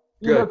okay.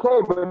 He was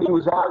okay, but he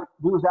was out.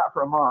 He was out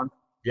for a month.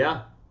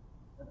 Yeah.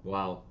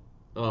 Wow.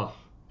 Oh.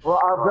 Well,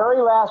 our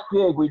very last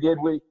gig we did,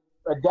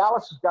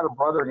 Dallas has got a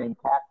brother named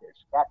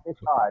Catfish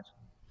Hodge,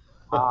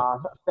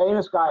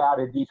 famous guy out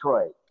of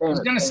Detroit. I was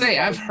gonna say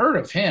I've heard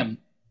of him.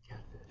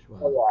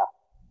 Wow.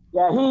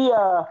 Yeah.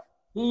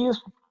 He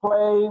used to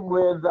play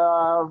with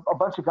a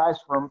bunch of guys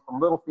from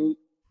Little Feat.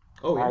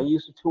 Oh yeah. He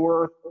used to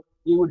tour.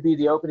 He would be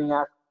the opening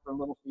act for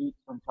Little Feat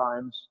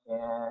sometimes,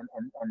 and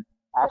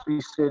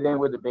actually sit in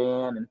with the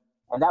band,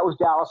 and that was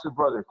Dallas's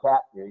brother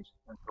Catfish.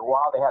 And for a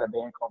while they had a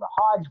band called the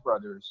Hodge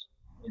Brothers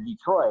in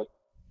Detroit.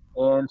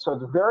 And so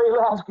the very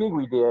last gig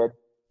we did,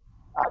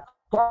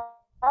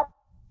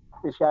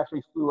 Catfish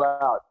actually flew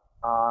out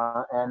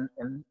and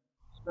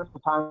spent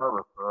some time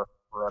over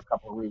for a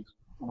couple of weeks.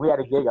 We had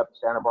a gig up in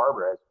Santa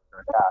Barbara, as it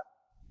turned out.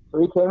 So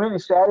he came in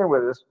and sat in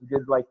with us. We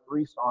did like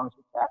 3 songs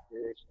with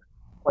Catfish.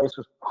 The place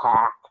was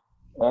packed.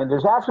 And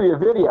there's actually a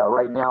video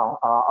right now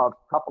of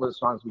a couple of the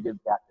songs we did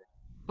with Catfish.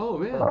 Oh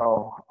man.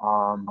 So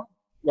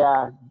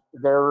yeah,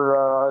 they're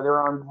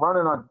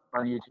running on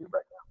YouTube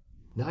right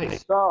now.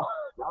 Nice. So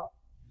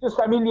just,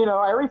 I mean,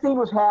 everything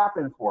was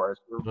happening for us.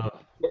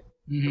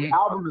 The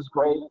album was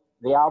great.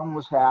 The album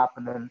was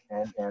happening,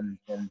 and then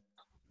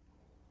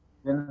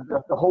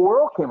the whole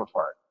world came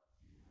apart.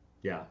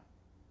 Yeah.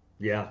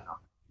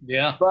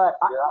 But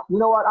you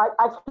know what?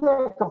 I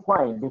can't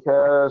complain,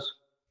 because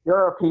there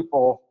are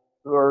people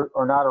who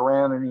are not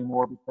around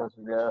anymore because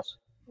of this,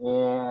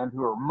 and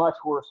who are much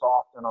worse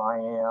off than I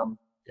am.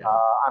 Yeah.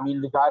 I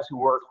mean, the guys who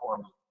work for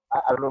me,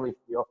 I really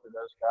feel for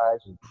those guys.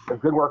 They're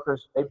good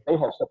workers. They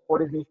have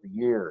supported me for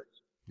years.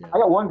 Yeah. I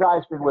got one guy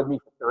who's been with me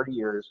for 30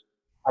 years.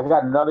 I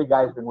got another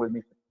guy who's been with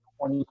me for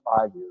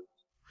 25 years.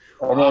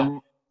 And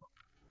then,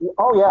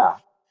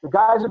 the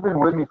guys have been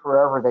with me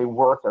forever. They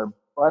work their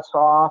butts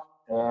off,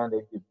 and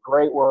they do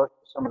great work.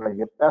 Some of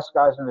the best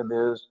guys in the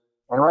biz.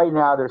 And right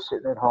now they're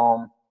sitting at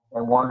home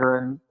and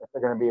wondering if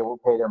they're going to be able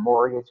to pay their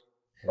mortgage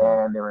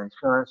and their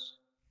insurance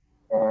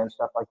and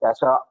stuff like that.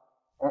 So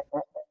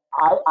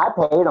I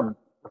paid them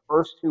the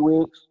first 2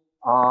 weeks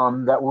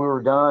that we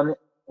were done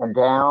and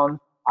down.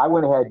 I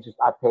went ahead and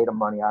I paid them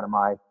money out of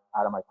my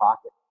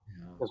pocket,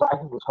 because I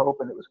was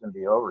hoping it was going to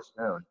be over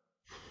soon,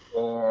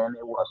 and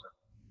it wasn't.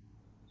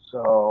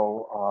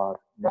 So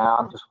now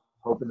I'm just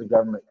hoping the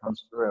government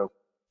comes through.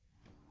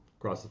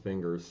 Cross the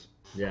fingers.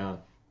 Yeah.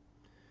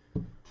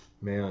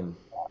 Man.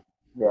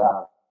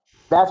 Yeah.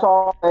 That's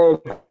all I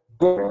get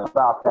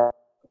about that.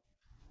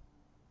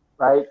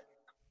 Right?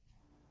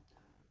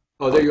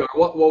 Oh, there you are.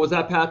 What was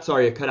that, Pat?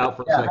 Sorry, it cut out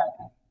for a second.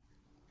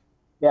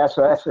 Yeah,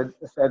 so I said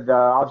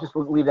I'll just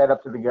leave that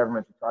up to the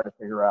government to try to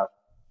figure out.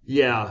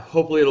 Yeah,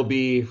 hopefully it'll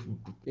be,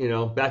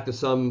 back to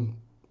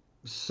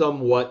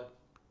somewhat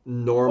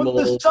normal.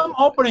 Well, there's some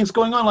openings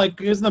going on, like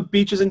isn't the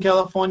beaches in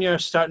California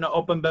starting to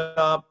open back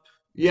up?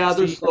 Yeah,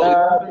 there's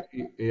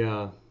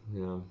yeah.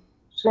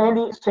 San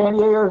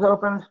Diego's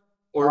opened.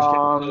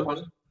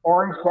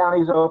 Orange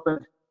County's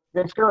opened.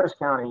 Ventura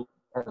County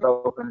has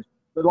opened.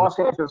 But Los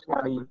Angeles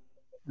County,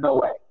 no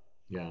way.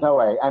 Yeah. No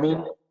way. I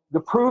mean,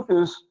 the proof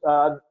is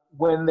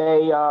when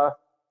they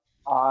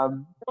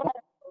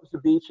closed the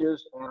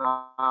beaches, and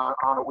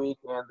on a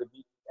weekend,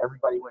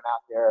 everybody went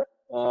out there,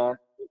 and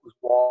it was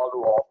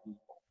wall-to-wall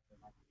people.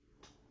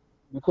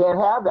 You can't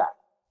have that.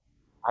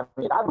 I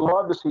mean, I'd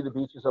love to see the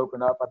beaches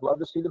open up. I'd love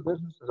to see the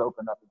businesses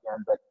open up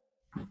again, but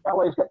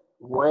LA's got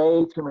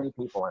way too many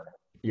people in it.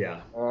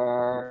 Yeah.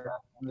 And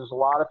there's a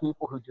lot of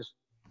people who just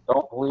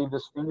don't believe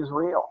this thing is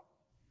real.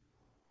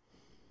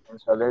 And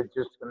so they're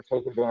just going to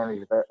take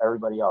advantage of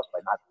everybody else by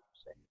not being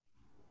safe.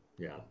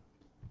 Yeah.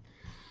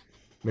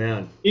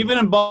 Man. Even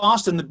in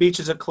Boston, the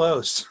beaches are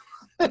closed.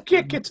 I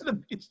can't get to the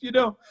beach.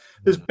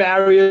 There's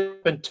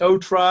barriers and tow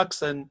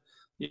trucks, and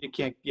you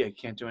can't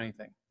do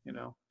anything.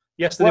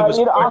 Yesterday was.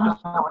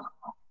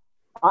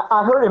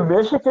 I heard in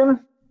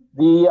Michigan,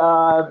 the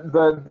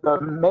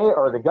mayor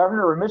or the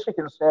governor of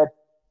Michigan said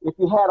if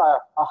you had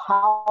a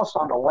house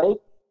on the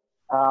lake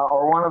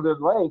or one of the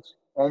lakes,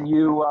 and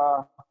you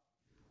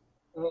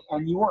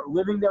weren't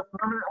living there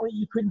permanently,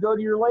 you couldn't go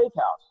to your lake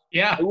house.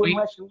 Yeah, they wouldn't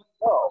let you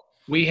go.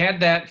 We had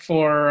that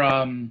for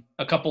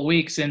a couple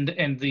weeks, and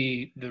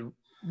the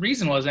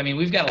reason was, I mean,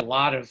 we've got a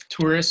lot of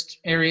tourist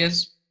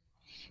areas.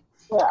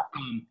 Yeah.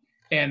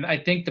 And I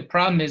think the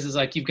problem is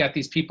like you've got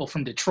these people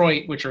from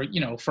Detroit, which are,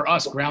 for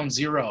us, ground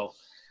zero,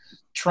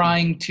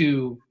 trying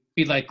to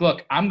be like,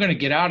 look, I'm going to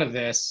get out of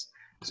this,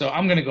 so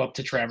I'm going to go up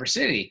to Traverse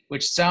City,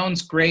 which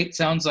sounds great,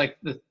 sounds like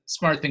the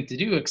smart thing to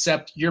do,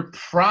 except you're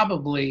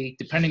probably,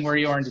 depending where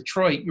you are in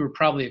Detroit, you were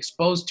probably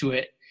exposed to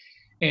it,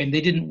 and they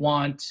didn't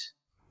want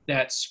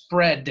that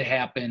spread to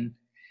happen.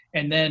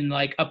 And then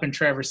like up in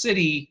Traverse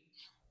City,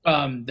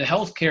 the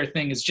healthcare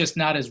thing is just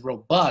not as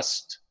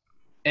robust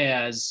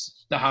as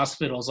the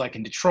hospitals like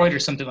in Detroit or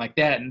something like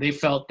that. And they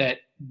felt that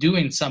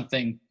doing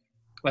something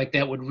like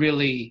that would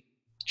really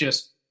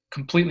just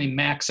completely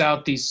max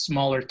out these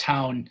smaller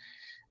town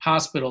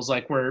hospitals,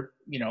 like where,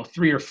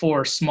 3 or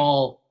 4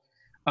 small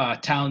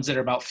towns that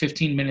are about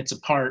 15 minutes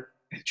apart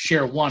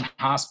share one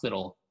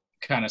hospital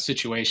kind of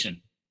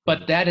situation.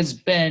 But that has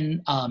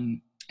been,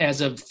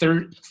 as of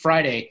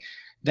Friday,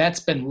 that's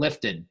been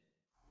lifted.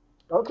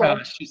 Okay.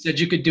 She said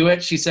you could do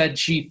it. She said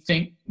she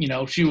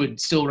would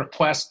still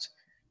request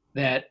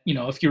that,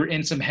 if you're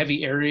in some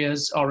heavy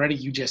areas already,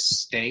 you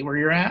just stay where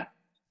you're at.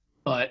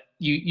 But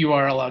you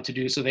are allowed to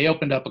do so. They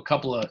opened up a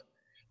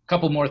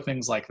couple more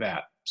things like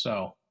that.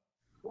 So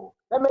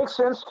that makes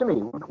sense to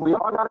me. We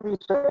all got to be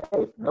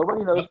safe.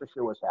 Nobody knows for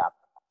sure what's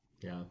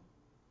happening.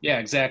 Yeah,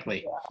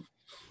 exactly. Yeah.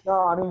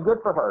 No, I mean, good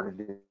for her to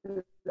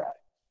do that.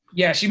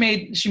 Yeah, she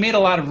made a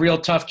lot of real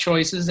tough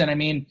choices, and I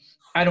mean,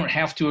 I don't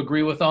have to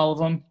agree with all of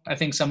them. I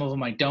think some of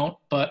them I don't,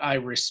 but I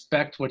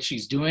respect what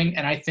she's doing,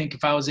 and I think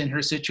if I was in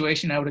her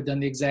situation, I would have done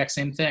the exact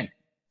same thing.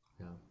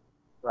 Yeah.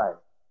 Right.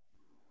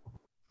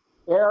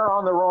 Err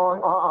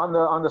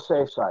on the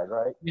safe side,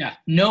 right? Yeah.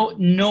 No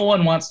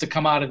one wants to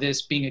come out of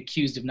this being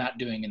accused of not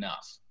doing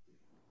enough.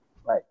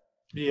 Right.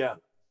 Yeah.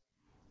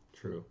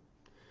 True.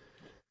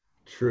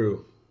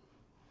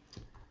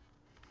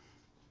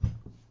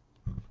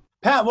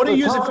 Pat, what are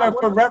you using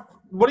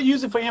what are you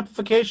using for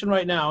amplification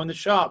right now in the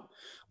shop?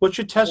 What's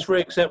your test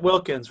rigs at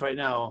Wilkins right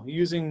now?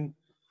 Using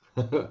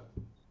Okay,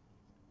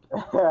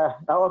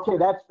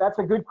 that's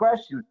a good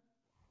question,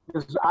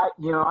 because I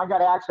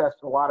got access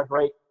to a lot of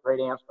great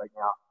amps right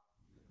now.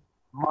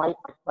 My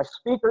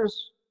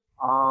speakers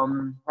have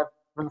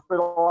been, for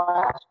the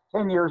last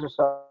 10 years or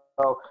so,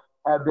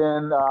 have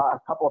been a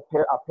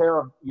pair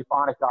of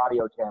euphonic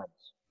audio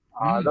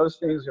 10s. Those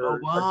things are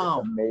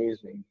just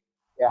amazing.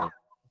 Yeah.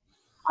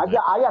 I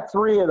got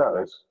 3 of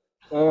those,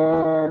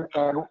 and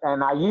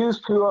I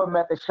use 2 of them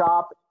at the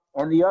shop,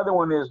 and the other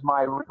one is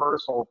my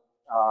rehearsal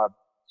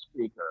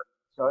speaker.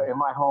 So in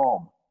my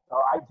home,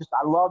 so I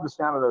love the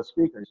sound of those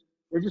speakers.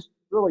 They're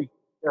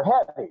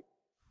heavy.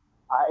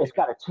 It's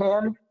got a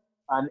 10,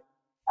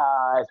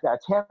 it's got a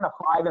 10, a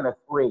 5, and a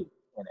 3 in it.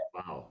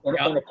 Wow. In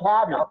the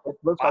cabinet, it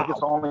looks like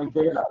it's only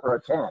big enough for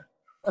a 10.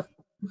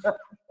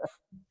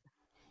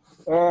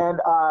 And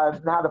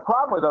now the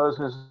problem with those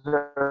is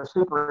they're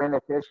super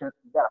inefficient.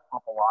 You got to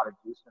pump a lot of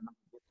juice in them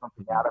to get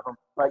something out of them,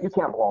 but you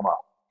can't blow them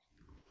up.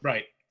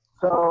 Right.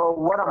 So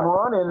what I'm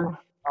running,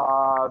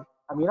 I'm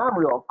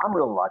real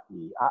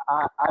lucky.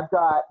 I've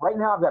got right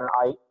now. I've got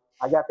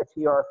I got the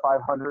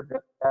TR500.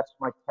 That's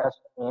my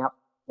test amp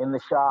in the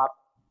shop.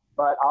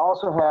 But I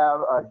also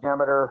have a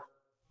Demeter,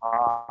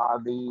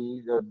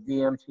 the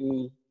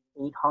VMT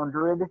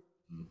 800.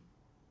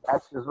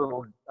 That's his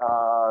little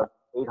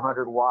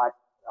 800 watt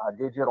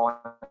digital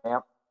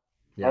amp.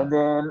 Yeah. And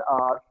then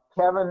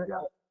Kevin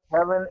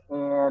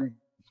and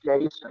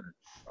Jason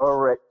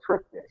over at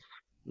Trickfish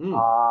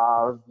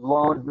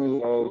loaned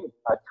me a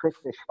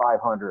Trickfish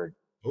 500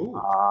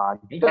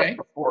 Okay.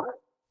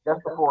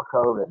 just before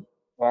COVID,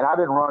 and I've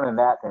been running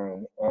that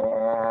thing.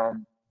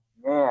 And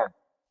man,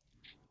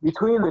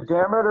 between the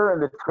Demeter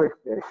and the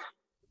Trickfish,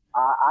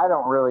 I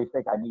don't really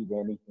think I need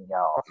anything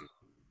else.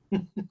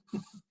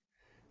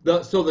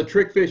 So the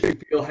Trickfish you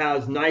feel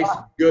has nice,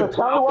 good.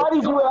 So Tony, why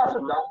did you ask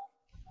that?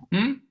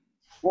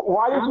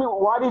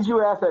 Why did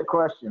you ask that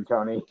question,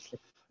 Tony?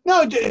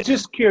 No,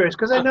 just curious,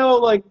 because I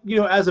know,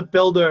 as a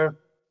builder,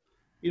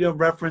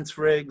 reference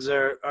rigs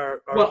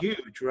are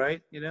huge,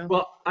 right?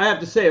 Well, I have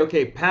to say,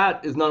 okay,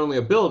 Pat is not only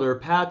a builder,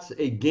 Pat's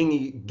a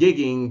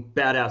gigging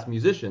badass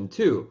musician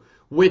too,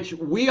 which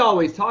we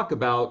always talk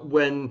about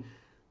when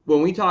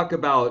we talk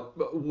about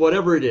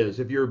whatever it is.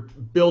 If you're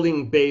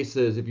building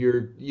basses, if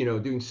you're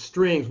doing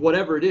strings,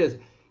 whatever it is,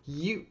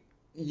 you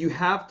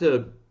have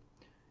to.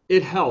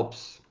 It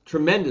helps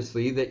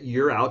tremendously that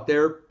you're out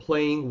there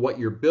playing what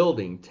you're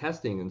building,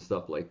 testing and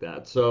stuff like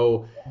that.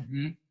 So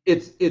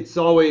it's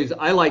always,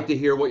 I like to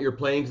hear what you're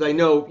playing, because I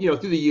know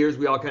through the years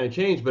we all kind of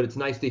change, but it's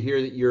nice to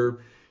hear that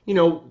you're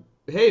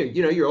hey,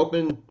 you're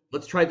open.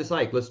 Let's try this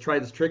Ike. Let's try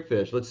this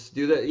Trickfish. Let's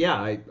do that.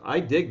 Yeah, I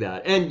dig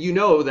that. And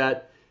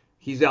that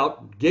he's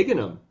out gigging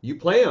them. You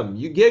play them,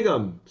 you gig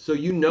them, so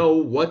you know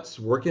what's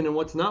working and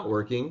what's not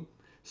working.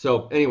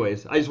 So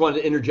anyways, I just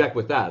wanted to interject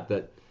with that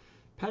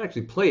Pat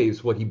actually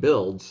plays what he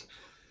builds.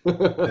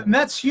 And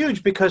that's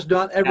huge, because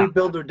not every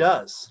builder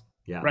does.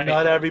 Yeah. Right.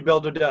 Not every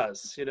builder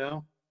does,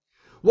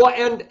 Well,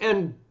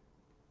 and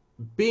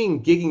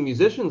being gigging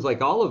musicians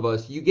like all of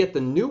us, you get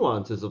the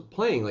nuances of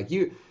playing. Like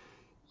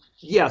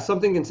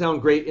something can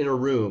sound great in a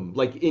room,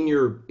 like in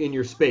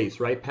your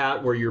space, right,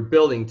 Pat, where you're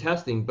building,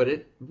 testing, but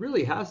it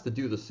really has to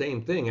do the same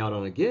thing out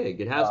on a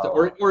gig. It has to,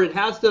 or it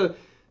has to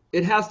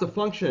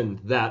function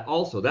that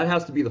also. That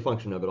has to be the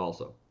function of it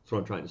also. That's what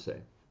I'm trying to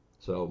say.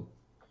 So,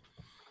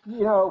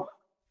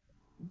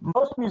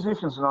 most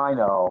musicians that I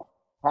know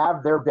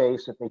have their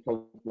bass that they take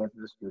into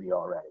the studio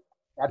already.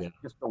 That's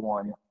just the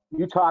one.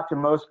 You talk to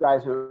most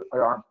guys who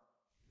are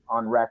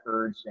on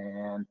records,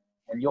 and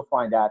you'll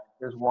find out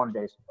there's one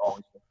bass that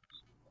always fits.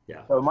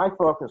 Yeah. So my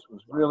focus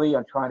was really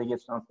on trying to get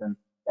something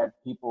that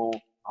people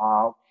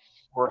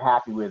were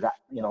happy with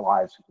in a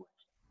live situation.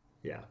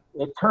 Yeah.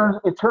 It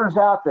turns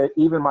out that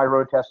even my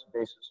road tested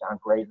basses sound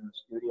great in the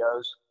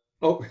studios,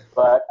 Oh,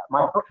 but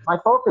my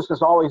focus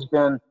has always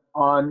been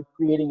on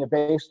creating a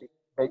bass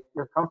that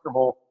you're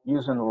comfortable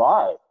using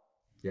live,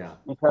 yeah.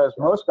 because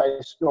most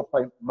guys still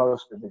play do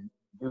most of their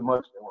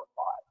work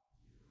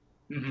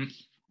live. Hmm.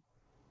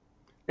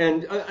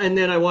 And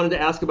then I wanted to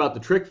ask about the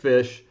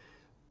Trickfish.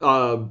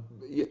 Uh,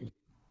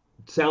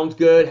 Sounds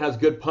good, has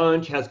good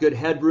punch, has good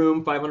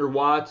headroom, 500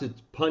 watts.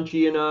 It's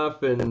punchy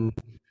enough, and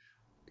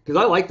because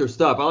I like their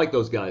stuff, I like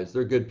those guys.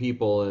 They're good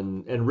people,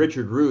 and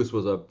Richard Roos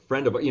was a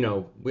friend of,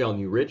 we all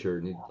knew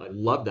Richard, and I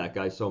loved that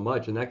guy so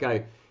much. And that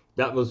guy,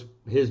 that was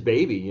his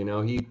baby.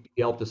 He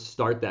helped us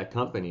start that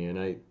company, and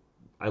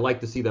I like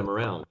to see them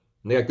around.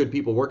 And they got good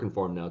people working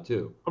for them now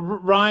too.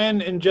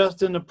 Ryan and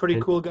Justin are pretty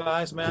And cool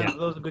guys, man. yeah,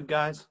 Those are good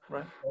guys,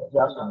 right?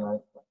 Justin, right?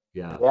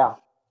 yeah, Yeah,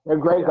 they're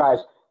great guys.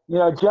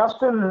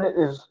 Justin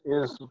is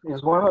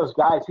one of those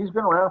guys. He's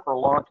been around for a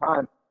long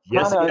time,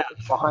 yes, kind of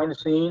yeah, behind the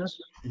scenes,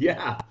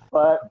 yeah.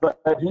 but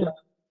he,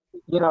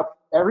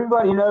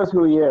 everybody knows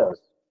who he is.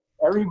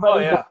 Oh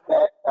Everybody yeah.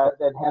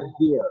 that has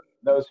gear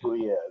knows who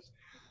he is.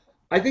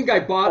 I think I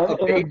bought a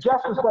And bass.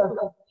 Justin says,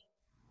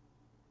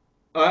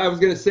 I was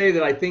going to say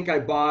that I think I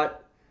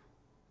bought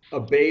a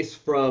bass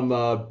from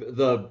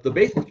the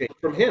bass exchange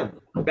from him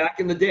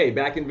back in the day,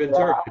 back in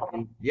Ventura. yeah,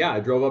 And yeah,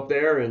 I drove up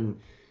there and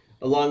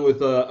along with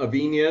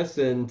Avenius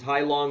and Tai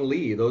Long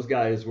Lee. Those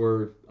guys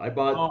were I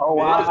bought Oh oh a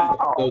lot of man. stuff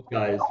from wow, those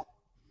guys.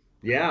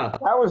 Yeah,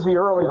 that was the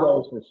early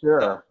days for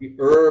sure.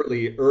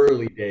 the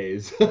early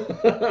days.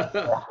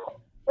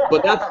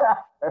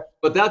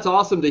 But that's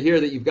awesome to hear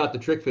that you've got the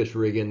Trickfish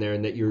rig in there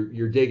and that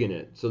you're digging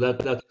it. So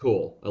that's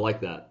cool. I like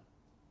that.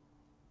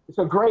 It's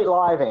a great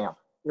live amp.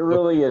 It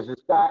really is.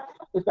 It's got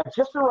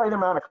just the right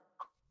amount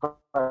of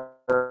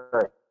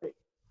clarity.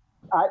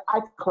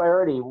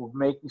 Clarity will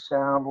make you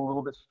sound a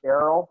little bit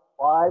sterile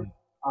live.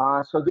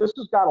 So this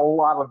has got a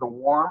lot of the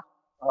warmth,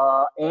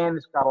 and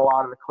it's got a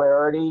lot of the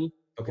clarity,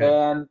 Okay.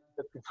 and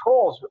the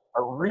controls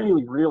are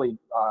really, really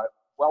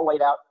well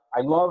laid out.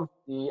 I love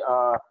the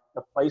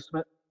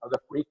placement of the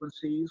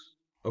frequencies.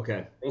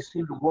 Okay. They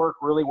seem to work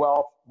really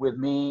well with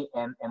me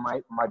and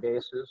my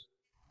basses.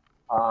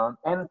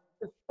 And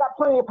it's got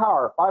plenty of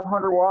power.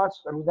 500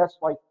 watts. I mean, that's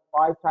like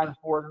 5 times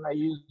more than I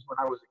used when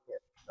I was a kid.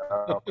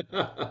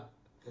 So,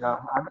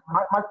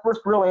 my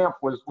first real amp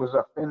was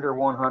a Fender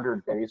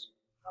 100 bass,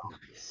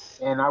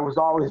 and I was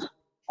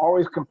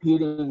always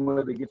competing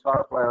with the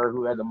guitar player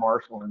who had the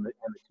Marshall and the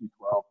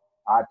 212,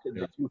 to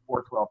the two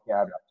 412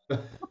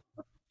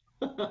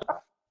 cabinets.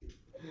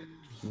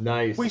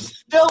 Nice. We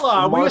still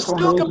are. We are Marshall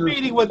still Majors.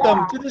 competing with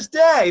them to this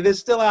day. This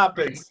still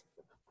happens.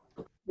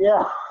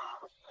 Yeah.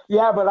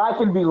 Yeah, but I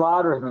can be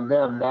louder than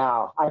them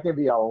now. I can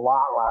be a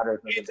lot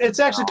louder than them It's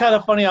actually now. kind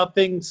of funny how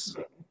things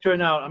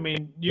turn out. I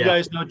mean, you Yeah.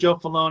 guys know Joe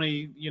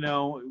Filoni,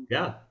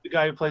 Yeah. the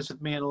guy who plays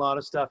with me and a lot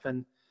of stuff.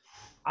 And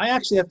I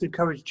actually have to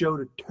encourage Joe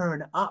to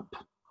turn up.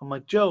 I'm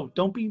like, Joe,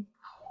 don't be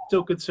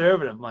so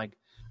conservative. I'm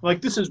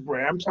like, this is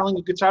rare. I'm telling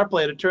a guitar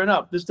player to turn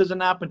up. This doesn't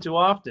happen too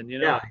often,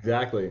 Yeah,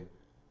 exactly.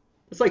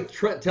 It's like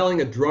telling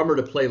a drummer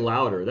to play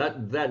louder.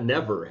 That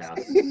never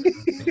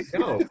happens.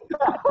 No.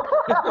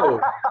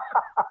 No.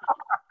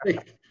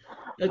 Like,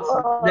 that's It's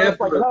like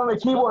never. telling the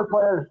keyboard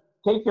player,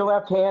 take your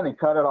left hand and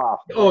cut it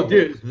off. Oh,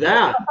 dude,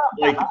 that.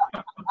 Like,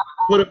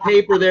 put a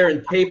paper there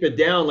and tape it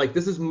down. Like,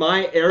 this is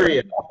my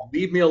area.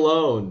 Leave me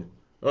alone.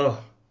 Oh,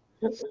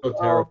 so Oh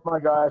terrible. my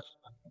gosh.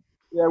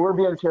 Yeah, we're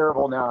being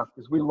terrible now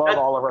because we love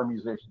all of our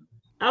musicians.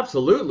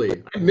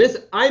 Absolutely.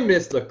 I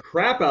miss the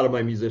crap out of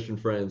my musician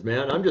friends,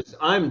 man.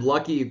 I'm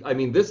lucky. I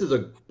mean, this is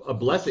a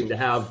blessing to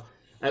have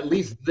at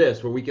least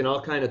this where we can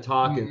all kind of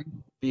talk and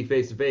be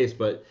face to face.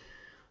 But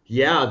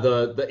yeah,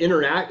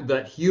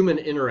 that human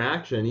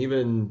interaction,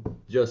 even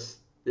just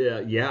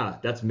yeah,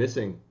 that's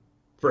missing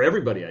for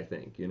everybody, I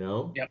think,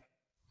 Yep.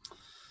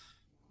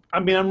 I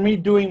mean, I'm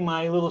redoing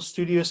my little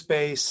studio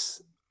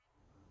space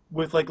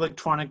with like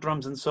electronic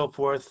drums and so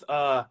forth.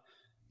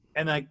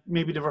 And like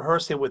maybe to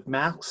rehearse it with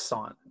masks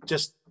on,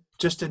 just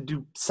to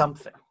do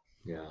something,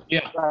 Yeah.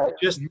 Yeah. Right.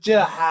 just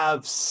to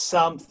have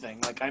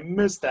something. Like I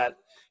miss that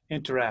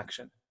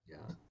interaction. Yeah.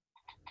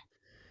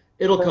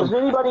 It'll So come. does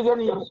anybody get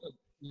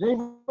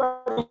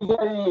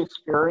any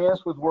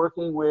experience with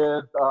working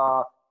with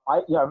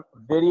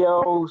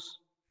videos,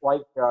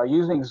 like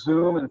using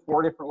Zoom in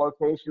 4 different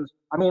locations?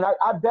 I mean,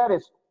 I bet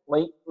it's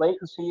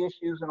latency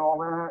issues and all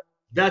that.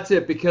 That's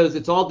it, because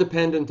it's all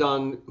dependent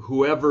on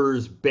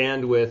whoever's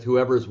bandwidth,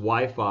 whoever's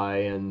Wi-Fi,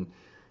 and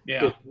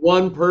Yeah. if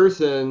one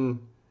person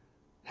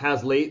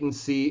has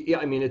latency, yeah,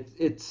 I mean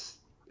it's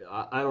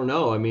I don't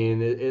know. I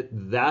mean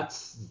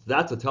that's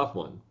a tough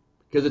one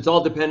because it's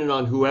all dependent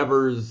on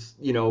whoever's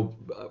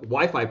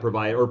Wi-Fi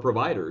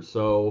provider.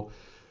 So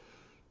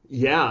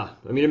yeah,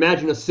 I mean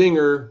imagine a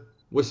singer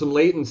with some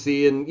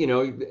latency and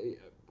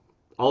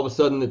all of a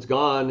sudden it's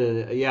gone,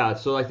 and yeah.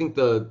 So I think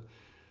the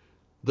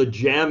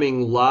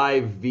jamming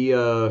live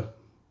via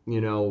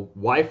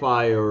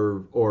Wi-Fi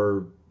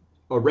or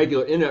a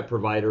regular internet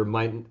provider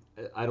might,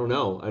 I don't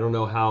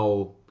know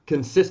how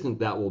consistent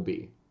that will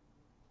be.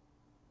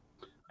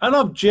 I don't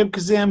know if Jim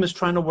Kazam is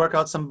trying to work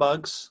out some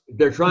bugs.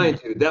 They're trying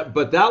to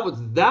but that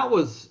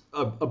was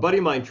a buddy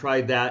of mine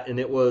tried that, and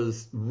it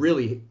was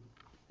really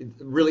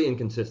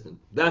inconsistent.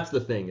 That's the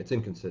thing; it's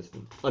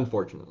inconsistent,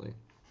 unfortunately.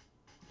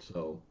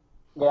 So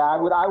Yeah, I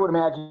would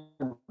imagine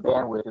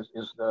bandwidth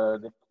is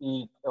the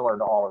key killer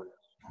to all of this.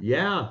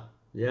 yeah,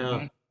 Mhm.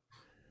 yeah.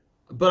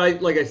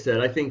 But like I said,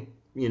 I think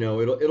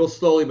it'll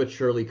slowly but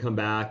surely come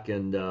back,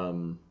 and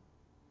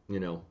you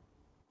know,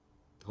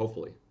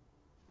 hopefully.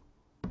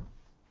 Oh,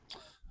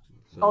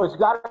 So it's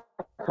got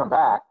to come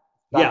back.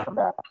 Got to yeah, come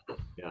back.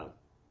 yeah,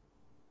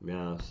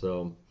 yeah.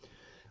 So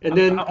and I'm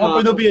then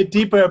hoping there'll be a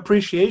deeper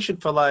appreciation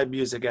for live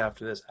music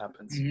after this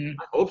happens. Mhm.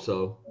 I hope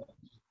so.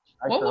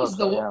 I What sure was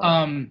hope the so,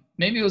 yeah.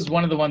 maybe it was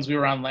one of the ones we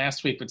were on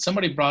last week, but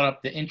somebody brought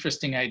up the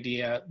interesting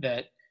idea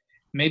that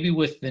maybe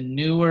with the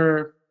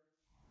newer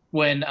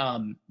when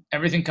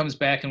everything comes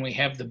back and we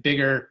have the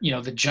bigger,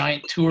 the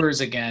giant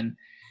tours again,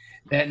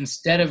 that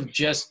instead of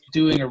just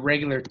doing a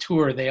regular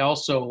tour, they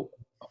also,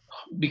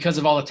 because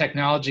of all the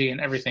technology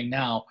and everything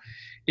now,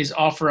 is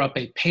offer up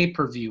a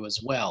pay-per-view as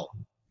well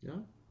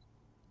Yeah.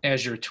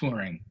 as you're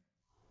touring.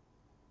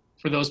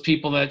 For those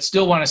people that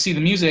still want to see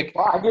the music.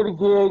 Well, I did a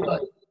gig.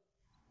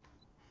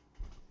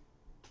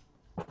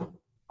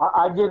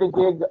 I did a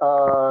gig.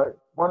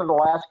 One of the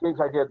last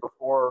gigs I did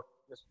before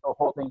this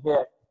whole thing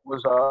hit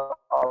was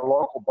a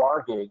local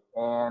bar gig,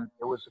 and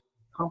it was a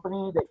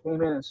company that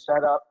came in and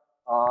set up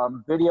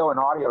video and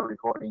audio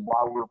recording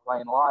while we were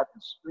playing live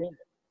and streamed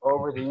it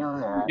over the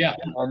internet. Yeah.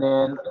 And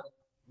then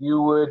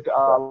you would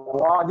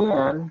log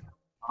in,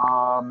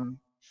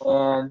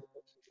 and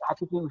I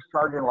think he was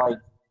charging like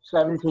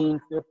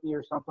 $17.50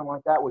 or something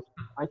like that, which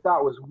I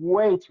thought was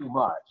way too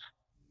much.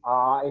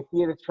 If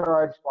he had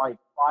charged like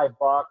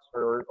 $5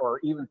 or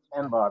even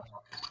 $10,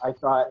 I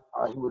thought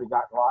he would have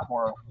gotten a lot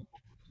more people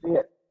to see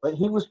it. But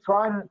he was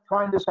trying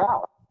this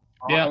out,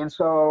 Yeah. and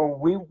so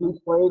we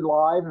played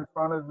live in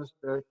front of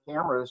the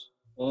cameras,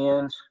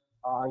 and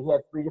he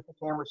had 3 different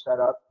cameras set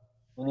up,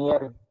 and he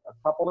had a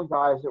couple of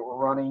guys that were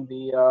running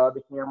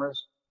the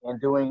cameras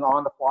and doing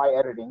on the fly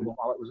editing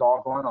while it was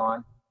all going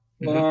on,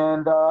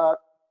 and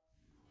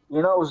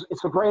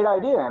it's a great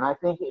idea, and I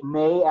think it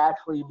may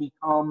actually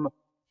become,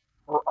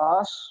 for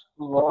us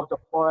who love to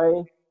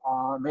play,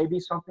 maybe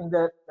something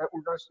that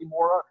we're going to see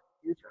more of in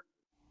the future.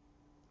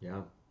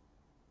 Yeah.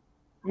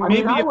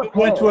 Maybe if you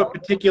went to a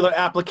particular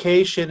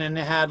application and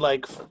it had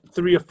like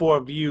 3 or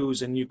 4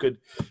 views, and you could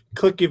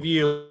click a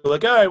view,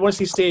 like, all right, want to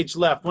see stage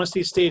left, want to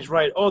see stage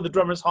right. Oh, the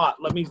drummer's hot.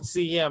 Let me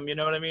see him. You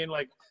know what I mean?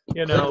 Like,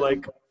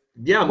 like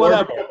Yeah,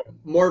 whatever.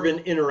 more of an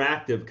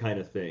interactive kind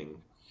of thing.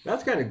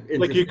 That's kind of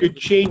interesting. Like you could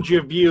change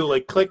your view,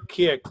 like click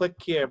here,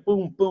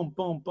 boom, boom,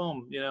 boom,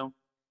 boom. Yeah,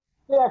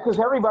 because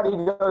everybody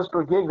goes to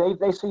a gig.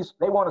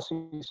 They want to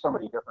see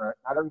somebody different.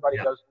 Not everybody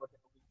goes to look at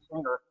the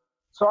lead singer.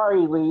 Sorry,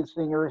 lead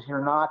singers,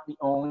 you're not the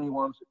only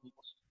ones that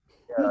people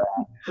stare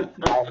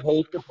at. I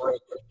hate to break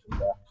it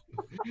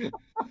to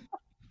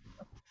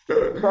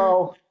you.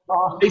 So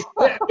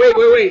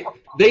wait.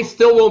 They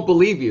still won't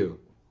believe you.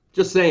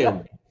 Just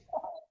saying.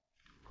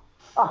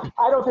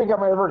 I don't think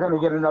I'm ever going to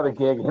get another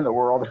gig in the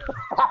world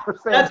after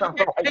saying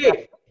something like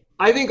that.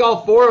 I think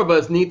all 4 of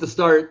us need to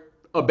start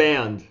a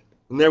band.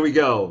 And there we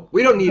go.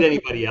 We don't need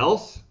anybody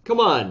else. Come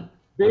on.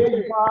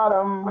 Big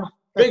bottom.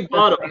 Big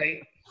bottom.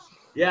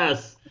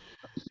 Yes.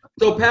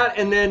 So Pat,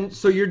 and then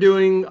so you're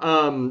doing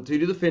so you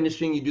do the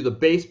finishing, you do the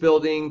base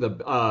building,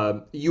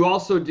 you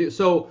also do,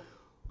 so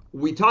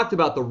we talked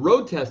about the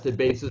road tested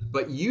bases,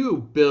 but you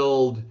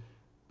build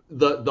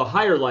the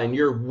higher line,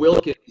 your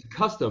Wilkins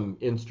custom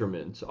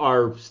instruments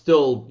you're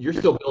still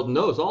building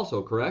those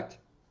also, correct?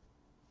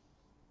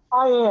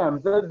 I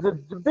am.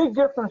 The big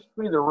difference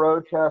between the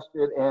road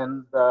tested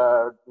and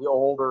the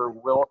older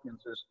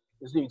Wilkins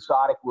is the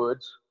exotic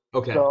woods.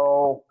 Okay.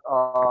 So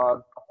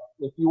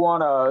if you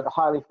want a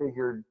highly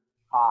figured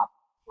top,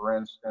 for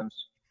instance,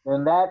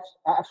 then that's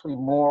actually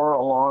more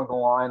along the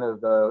line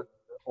of the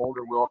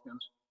older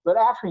Wilkins. But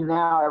actually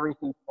now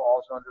everything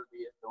falls under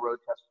the road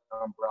tested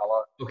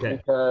umbrella. Okay.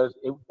 Because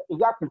it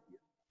got confused.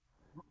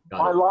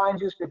 My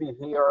lines used to be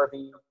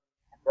VRB,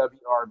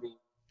 WRB.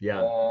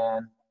 Yeah.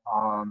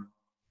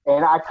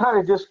 And I kind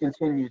of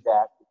discontinued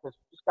that because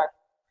it just got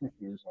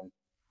confusing.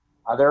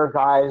 There are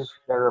guys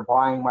that are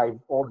buying my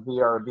old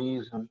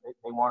VRBs and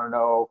they want to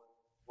know,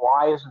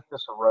 why isn't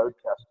this a road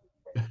tested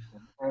bass?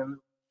 And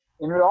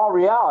in all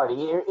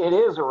reality, it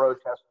is a road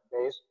tested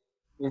bass.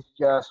 It's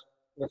just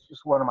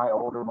one of my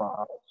older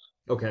models.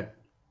 Okay.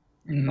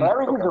 Mm-hmm. So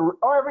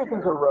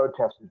everything's a road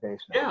tested bass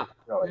now.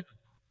 Yeah. Really.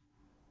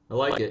 I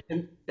like it.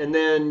 And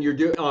then you're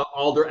doing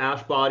alder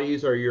ash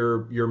bodies are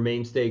your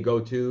mainstay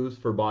go-tos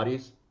for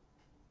bodies?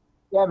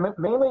 Yeah,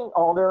 mainly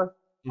alder.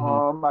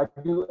 Mm-hmm. I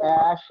do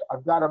ash.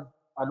 I've got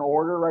an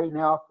order right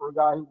now for a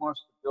guy who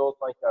wants to build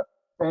like a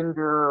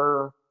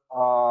Fender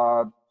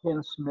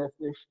Ken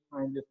Smithish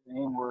kind of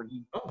thing, where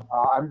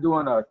I'm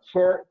doing a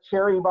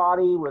cherry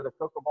body with a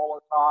Coca-Cola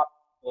top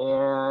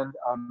and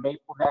a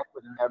maple neck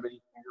with an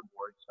ebony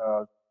fingerboard.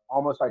 So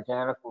almost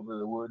identical to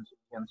the woods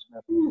that Ken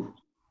Smith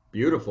used.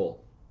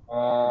 Beautiful.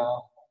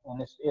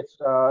 and uh, it's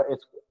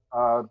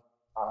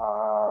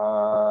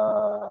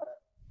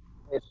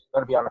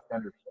going to be on a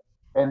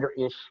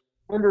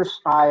Fender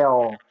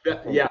style.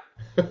 Yeah.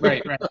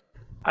 Right, right.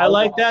 I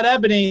like that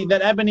ebony.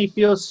 That ebony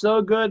feels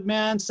so good,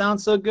 man.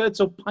 Sounds so good,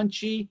 so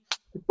punchy.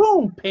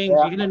 Boom, ping.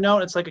 Yeah. You hit a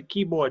note, it's like a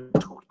keyboard.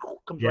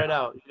 Comes right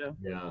out. You know?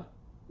 Yeah.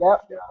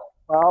 Yep.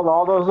 Well,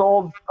 all those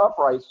old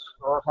uprights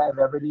have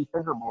ebony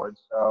fingerboards,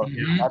 so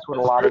that's what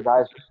a lot of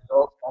guys.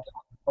 That's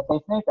what they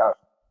think of.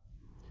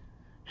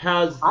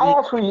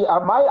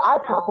 I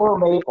prefer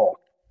maple.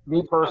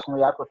 Me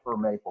personally, I prefer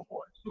maple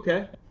boards.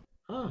 Okay.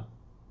 Ah.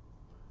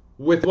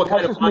 With what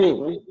kind That's of just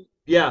me.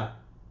 Yeah.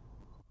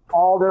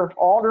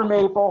 Alder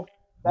maple.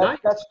 Nice.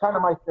 That's kind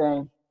of my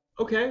thing.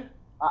 Okay.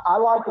 I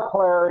like the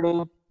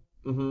clarity.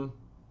 Mm-hmm.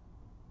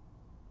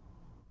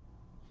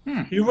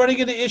 You running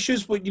into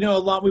issues with, a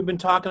lot, we've been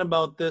talking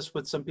about this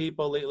with some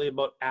people lately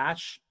about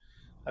ash,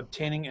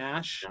 obtaining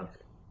ash. Yeah.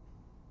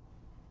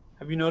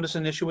 Have you noticed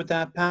an issue with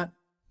that, Pat?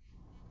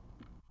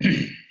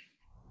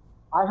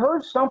 I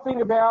heard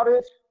something about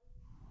it.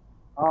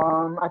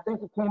 I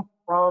think it came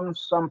from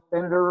some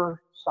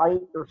Fender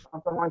site or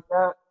something like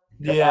that.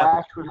 Yeah.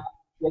 Ash was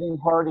getting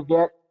hard to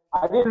get.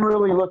 I didn't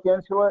really look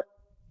into it.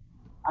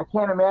 I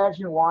can't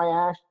imagine why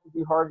ash would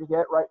be hard to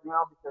get right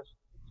now because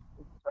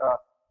it's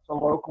a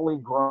locally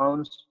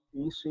grown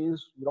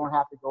species. You don't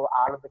have to go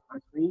out of the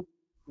country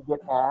to get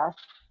ash.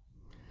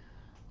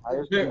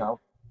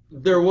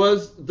 There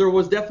was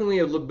definitely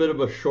a little bit of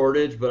a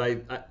shortage, but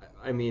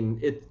I mean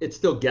it's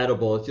still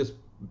gettable. It's just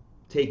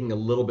taking a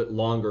little bit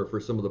longer for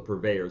some of the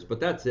purveyors, but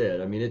that's it.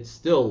 I mean, it's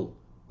still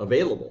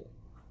available.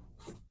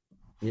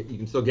 You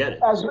can still get it.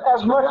 As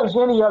much as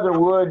any other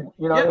wood,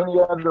 any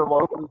other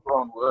locally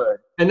grown wood.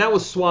 And that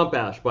was swamp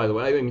ash, by the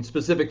way. I mean,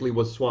 specifically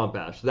was swamp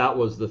ash. That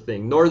was the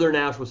thing. Northern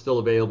ash was still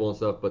available and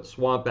stuff, but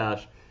swamp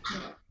ash,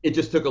 it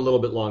just took a little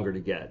bit longer to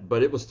get.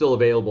 But it was still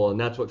available, and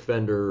that's what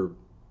Fender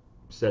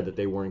said, that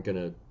they weren't going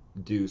to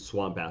do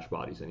swamp ash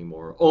bodies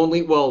anymore.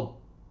 Only,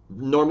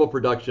 normal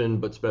production,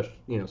 but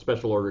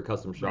special order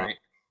custom shop, right,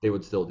 they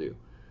would still do.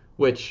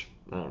 Which,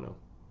 I don't know.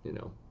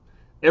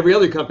 Every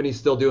other company's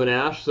still doing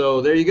ash, so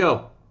there you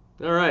go.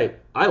 All right.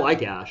 I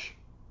like ash.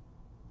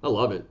 I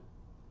love it.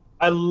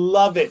 I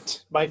love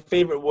it. My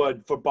favorite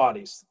wood for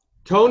bodies.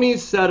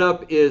 Tony's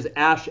setup is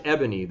ash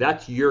ebony.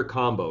 That's your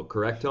combo,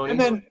 correct, Tony? And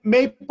then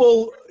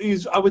maple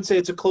is, I would say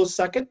it's a close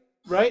second,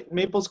 right?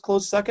 Maple's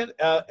close second.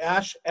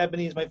 Ash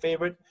ebony is my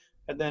favorite.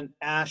 And then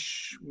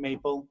ash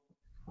maple.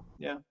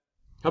 Yeah.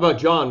 How about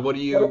John? What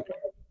do you...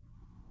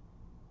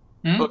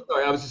 Oh,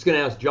 sorry. I was just going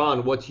to ask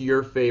John, what's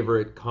your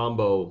favorite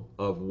combo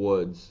of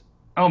woods?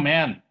 Oh,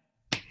 man.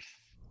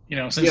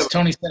 Since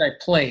Tony said I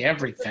play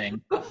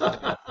everything. No,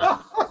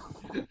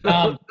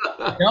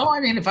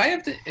 I mean, if I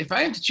have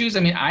to choose, I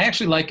mean, I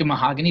actually like a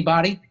mahogany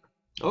body.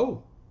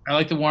 Oh. I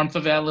like the warmth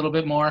of that a little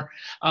bit more.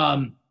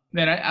 Then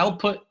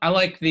I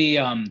like the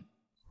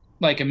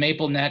like a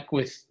maple neck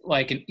with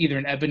like either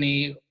an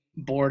ebony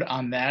board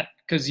on that,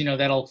 because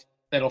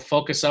that'll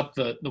focus up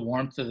the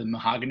warmth of the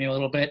mahogany a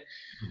little bit.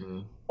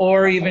 Mm-hmm.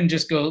 Or even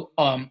just go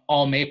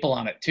all maple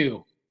on it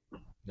too.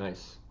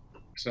 Nice.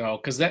 So,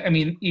 because that, I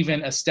mean,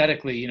 even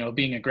aesthetically,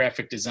 being a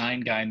graphic design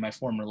guy in my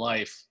former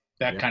life,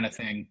 that kind of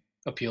thing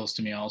appeals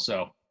to me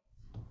also.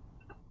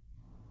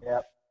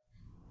 Yep.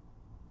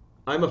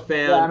 I'm a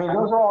fan. Yeah, I mean,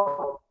 those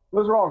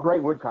are all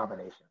great wood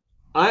combinations.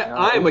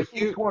 I am a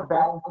huge. Each one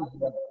balances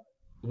the other.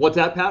 What's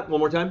that, Pat? One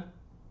more time.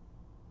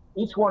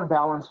 Each one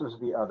balances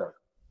the other.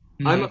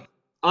 Mm-hmm.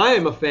 I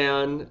am a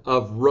fan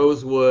of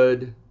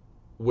rosewood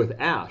with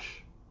ash.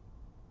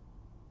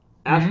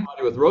 Ash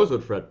body with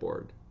rosewood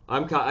fretboard.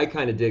 I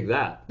kind of dig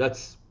that.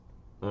 That's,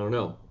 I don't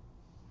know.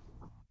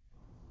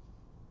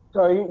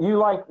 So you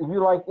like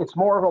it's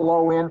more of a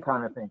low end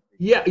kind of thing.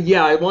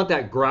 Yeah. I want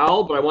that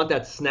growl, but I want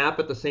that snap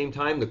at the same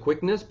time, the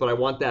quickness, but I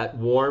want that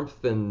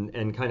warmth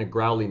and kind of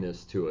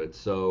growliness to it.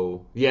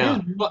 So yeah.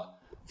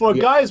 For a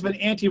guy who's been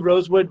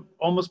anti-rosewood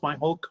almost my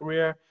whole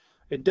career,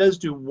 it does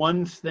do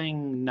one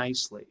thing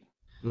nicely.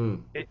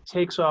 It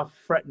takes off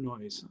fret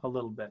noise a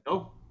little bit.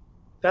 Oh.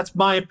 That's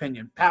my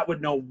opinion. Pat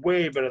would know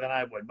way better than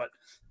I would, but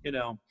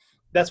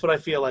that's what I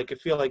feel like. I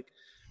feel like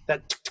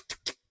that,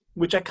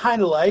 which I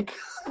kind of like,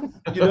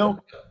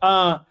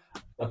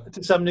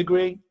 to some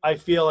degree. I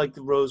feel like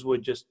the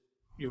rosewood just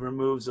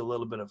removes a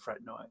little bit of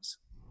fret noise.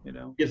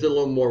 Gives it a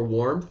little more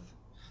warmth.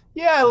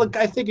 Yeah, look,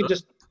 I think it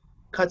just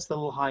cuts the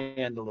little high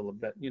end a little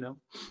bit.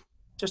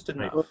 Just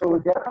enough.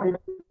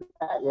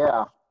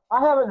 Yeah, I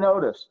haven't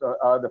noticed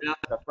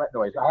the fret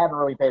noise. I haven't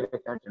really paid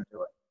attention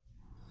to it.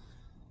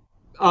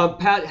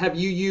 Pat, have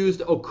you used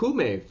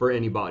okume for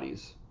any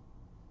bodies?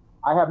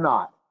 I have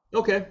not.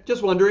 Okay,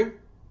 just wondering.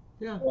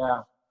 Yeah.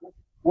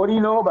 What do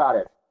you know about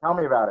it? Tell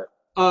me about it.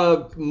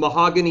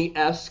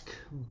 Mahogany-esque,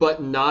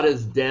 but not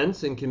as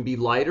dense, and can be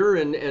lighter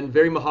and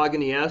very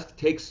mahogany-esque.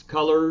 Takes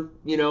color,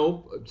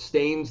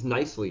 stains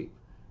nicely.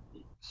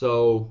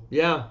 So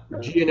yeah,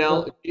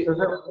 G&L.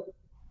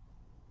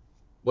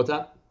 What's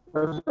that?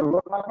 Does it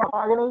look like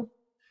mahogany?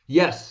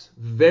 Yes,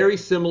 very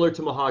similar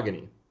to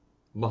mahogany.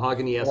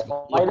 Mahogany-esque.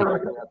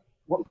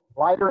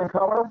 Lighter in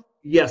color?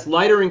 Yes,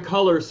 lighter in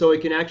color, so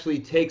it can actually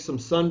take some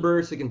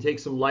sunbursts. It can take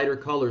some lighter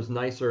colors,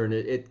 nicer, and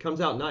it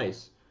comes out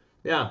nice.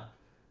 Yeah,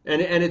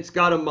 and it's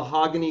got a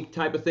mahogany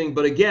type of thing,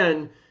 but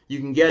again, you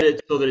can get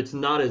it so that it's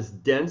not as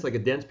dense, like a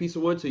dense piece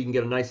of wood, so you can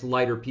get a nice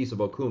lighter piece of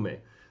okume. A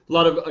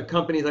lot of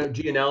companies like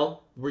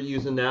G&L were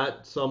using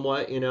that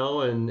somewhat,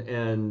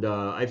 and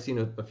I've seen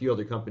a few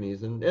other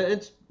companies, and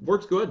it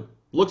works good,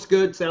 looks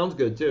good, sounds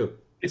good too.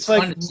 It's Fun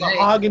like to say.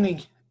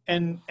 mahogany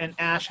and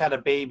ash had a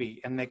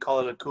baby, and they call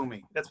it a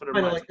kumi. That's what it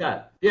Kind of reminds like me.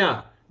 that.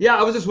 Yeah. Yeah,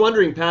 I was just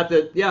wondering, Pat,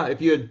 that, yeah,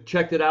 if you had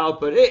checked it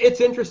out, but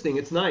it's interesting.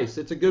 It's nice.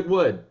 It's a good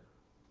wood.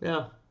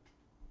 Yeah.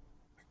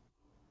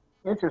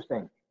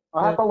 Interesting.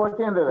 I'll Yeah. have to look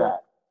into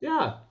that.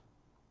 Yeah.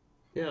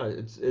 Yeah.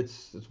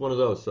 It's one of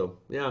those. So,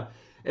 yeah.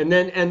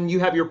 And you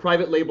have your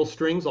private label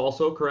strings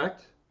also,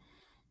 correct?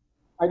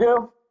 I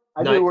do.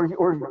 I Nice. do.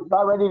 We're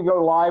about ready to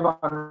go live on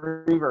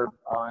Reverb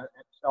and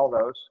sell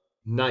those.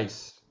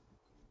 Nice.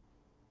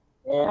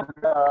 And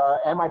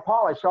my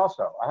polish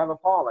also. I have a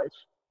polish.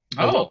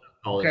 I love Oh, that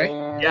polish. okay.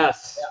 And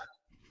Yes.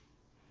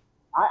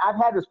 I've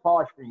had this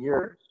polish for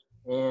years,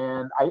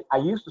 and I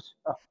used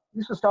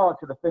to sell it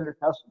to the Fender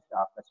Custom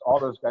Shop. That's all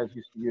those guys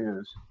used to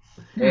use.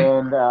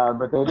 And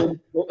but they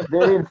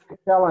didn't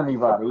tell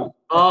anybody.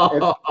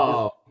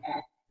 Oh. It's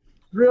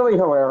really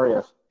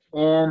hilarious.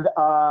 And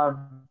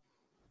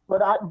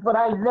but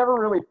I never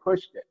really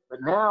pushed it.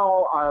 But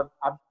now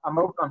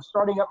I'm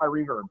starting up my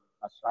Reverb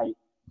site.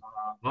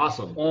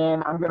 Awesome.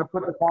 And I'm going to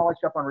put the polish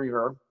up on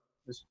Reverb.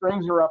 The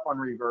strings are up on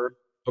Reverb.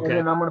 And Okay.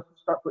 then I'm going to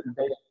start putting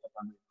bass up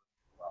on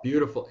Reverb.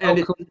 Beautiful.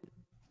 And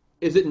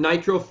is it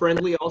nitro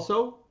friendly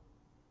also?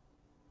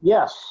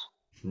 Yes.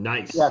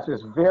 Nice. Yes,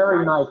 it's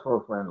very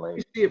nitro friendly. Let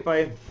me see if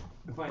I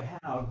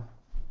have.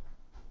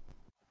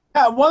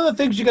 Yeah, one of the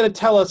things you got to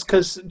tell us,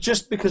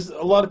 because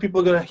a lot of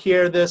people are going to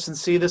hear this and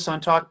see this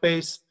on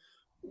TalkBase,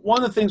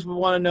 one of the things we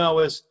want to know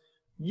is,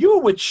 you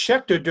were with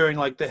Schecter during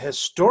like the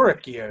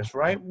historic years,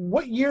 right?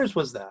 What years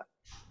was that?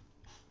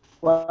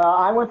 Well,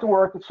 I went to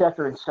work at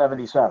Schecter in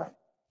 '77.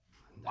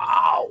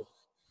 Wow.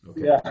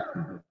 Okay. Yeah.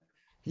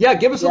 Yeah,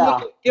 give us a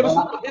Yeah.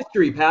 little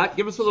history, Pat.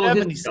 Give us a little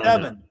history.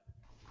 on that. 77.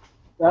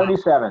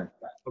 77.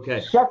 Okay.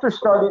 Schecter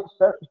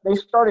they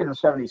started in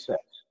 '76.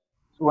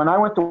 So when I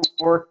went to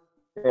work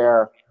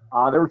there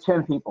were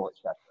 10 people at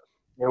Schecter.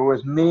 There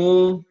was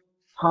me,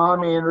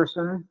 Tom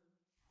Anderson,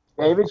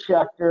 David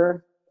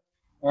Schecter,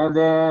 and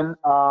then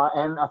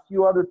and a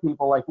few other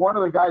people. Like one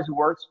of the guys who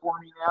works for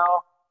me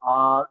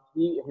now,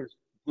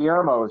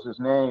 Guillermo is his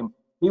name.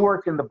 He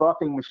worked in the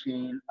buffing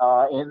machine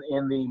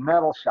in the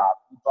metal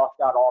shop. He buffed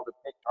out all the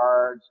pick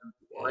guards and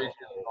bridges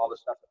and all the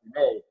stuff that we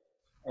made.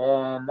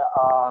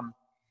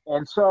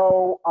 And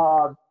so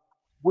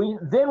we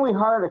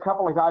hired a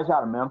couple of guys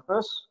out of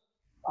Memphis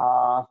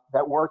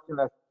that worked in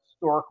a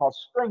store called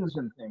Strings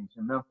and Things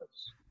in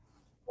Memphis,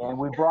 and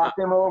we brought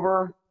them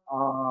over.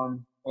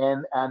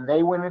 And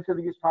they went into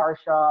the guitar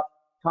shop.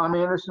 Tom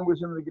Anderson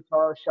was in the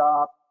guitar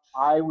shop.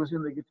 I was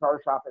in the guitar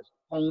shop as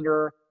a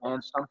painter,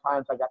 and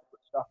sometimes I got to put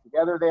stuff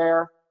together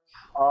there.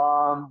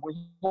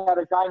 We had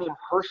a guy named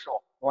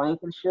Herschel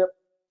Blankenship,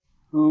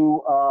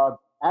 who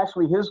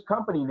actually his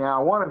company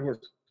now, one of his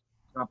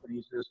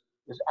companies is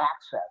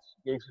Access,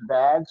 Gigs and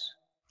Bags,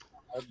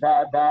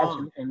 bags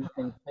and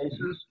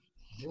cases.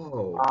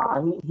 Whoa.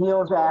 He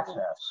owns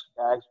Access,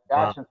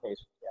 bags and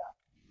cases, yeah.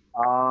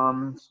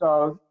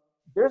 So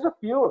there's a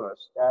few of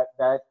us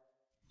that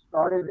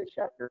started at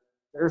Schecter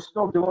that are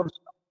still doing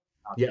stuff.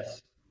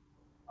 Yes.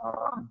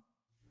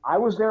 I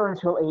was there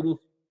until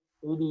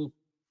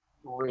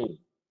 83.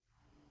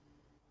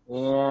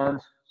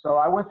 And so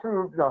I went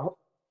through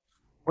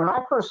when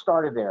I first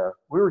started there,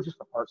 we were just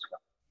a parts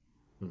company.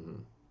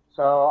 Mm-hmm.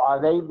 So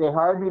they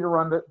hired me to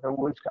run the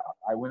wood shop.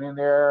 I went in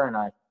there and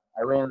I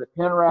ran the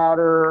pin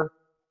router,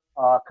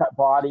 cut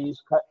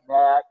bodies, cut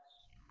necks,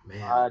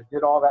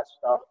 did all that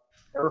stuff.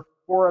 There were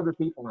 4 other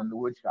people in the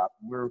wood shop.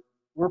 We're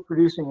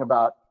producing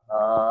about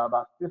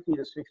 50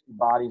 to 60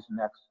 bodies and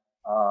necks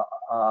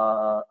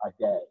a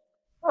day.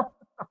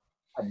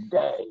 A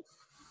day.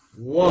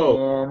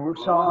 Whoa. And we're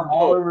selling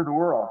all over the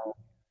world.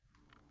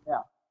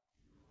 Yeah.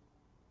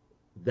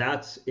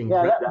 That's Yeah,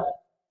 incredible.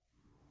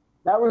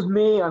 that was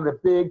me on the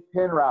big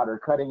pin router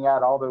cutting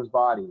out all those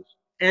bodies.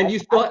 And you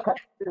still,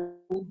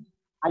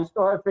 I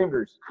still have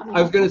fingers.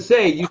 I was going to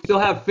say, you still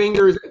have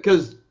fingers,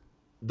 because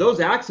those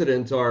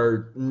accidents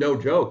are no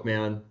joke,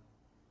 man.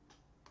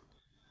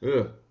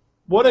 Ugh.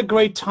 What a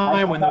great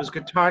time when there was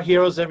Guitar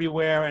Heroes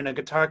everywhere and a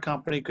guitar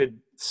company could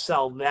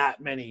sell that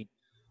many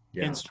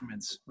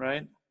instruments,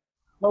 right?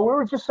 Well, we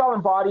were just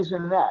selling bodies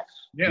and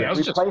necks. Yeah, that was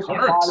just Replacing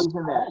parts. bodies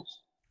and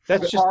necks.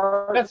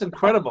 That's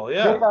incredible,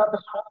 yeah.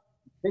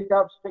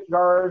 Pickups, pick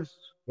guards.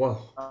 Whoa.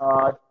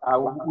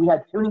 We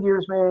had tuning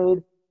gears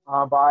made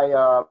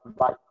by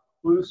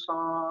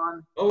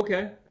Blueson.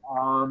 Okay.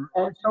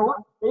 And so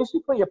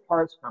basically a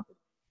parts company.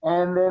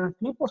 And then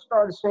people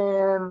started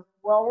saying,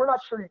 well, we're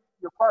not sure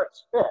your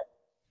parts fit.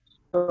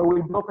 So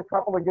we built a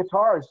couple of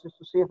guitars just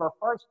to see if our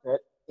parts fit.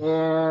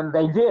 And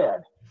they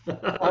did.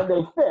 And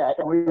they fit.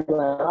 And we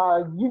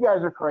went, you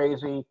guys are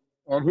crazy.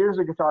 and here's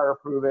a guitar to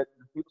prove it.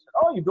 And people said,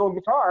 "Oh, you build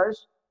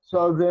guitars."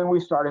 So then we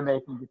started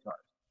making guitars.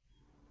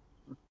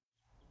 And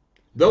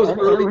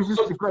it was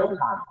just a great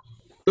time.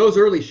 Those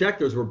early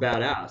Schechters were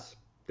badass.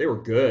 They were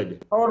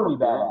good. Totally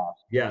badass.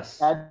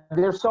 Yes. And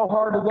they're so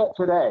hard to get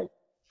today.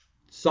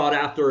 Sought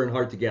after and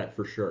hard to get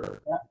for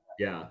sure.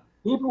 Yeah.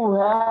 People who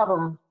have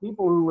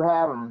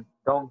them,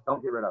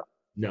 don't get rid of them.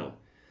 No.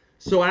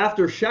 So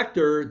after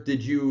Schechter,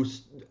 did you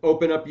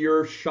open up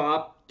your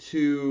shop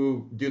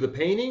to do the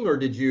painting, or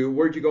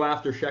where'd you go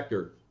after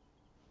Schechter?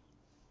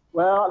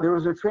 Well, there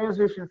was a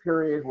transition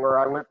period where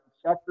I went from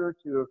Schechter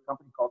to a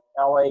company called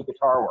LA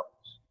Guitar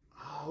Works,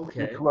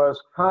 Okay. which was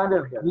kind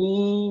of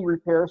the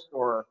repair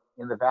store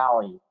in the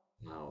Valley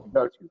Wow. to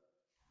go to.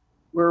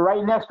 We're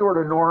right next door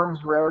to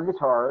Norm's Rare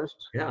Guitars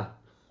Yeah.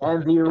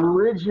 and the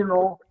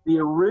original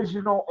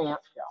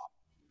amp shop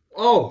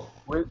Oh.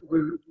 with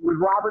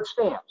Robert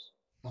Stamps.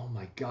 Oh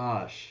my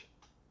gosh.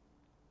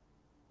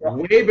 Yeah.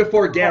 Way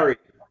before Gary.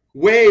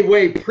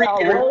 Way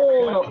pre-Gary.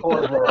 Way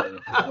before Gary.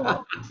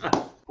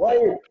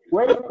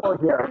 way before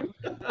Gary.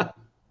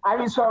 I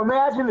mean, so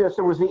imagine this.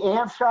 It was the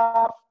amp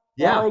shop,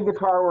 Yeah. LA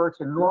Guitar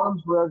Works, and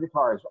Norm's Rare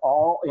Guitars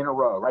all in a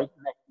row, right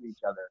next to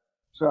each other.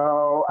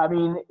 So, I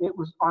mean, it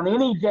was on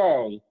any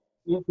day,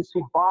 you could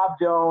see Bob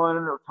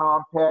Dylan or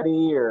Tom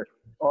Petty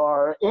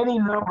or any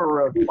number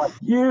of like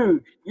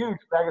huge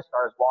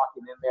megastars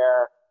walking in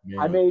there.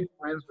 Yeah. I made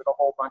friends with a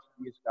whole bunch of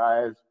these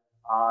guys.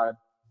 I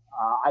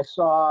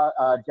saw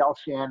Del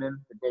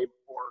Shannon the day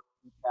before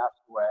he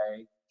passed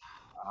away.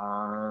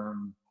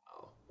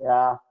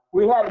 Yeah,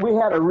 we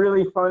had a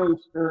really funny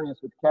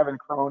experience with Kevin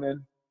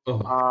Cronin.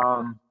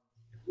 Oh.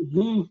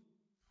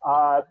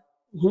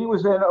 He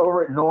was in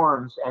over at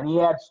Norm's, and he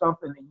had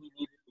something that he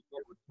needed to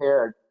get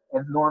repaired.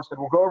 And Norm said,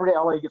 "We'll go over to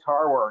LA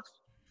Guitar Works."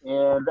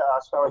 And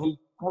so he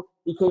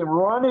came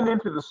running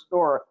into the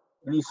store,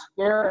 and he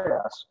scared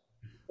us.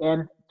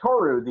 And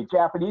Toru, the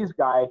Japanese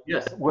guy,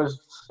 Yes. was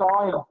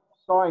sawing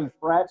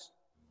frets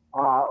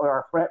or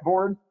a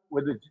fretboard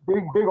with a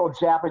big old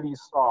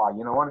Japanese saw,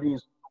 one of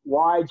these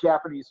wide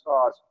Japanese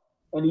saws.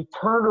 And he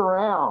turned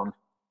around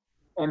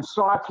and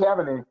saw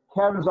Kevin, and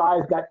Kevin's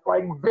eyes got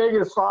like big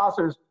as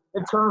saucers,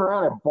 and turned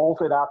around and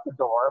bolted out the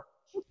door.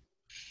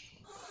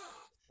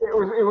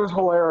 It was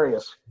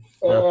hilarious.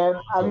 And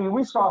I mean,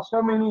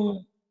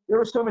 there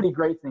were so many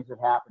great things that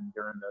happened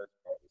during those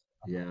days.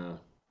 Yeah.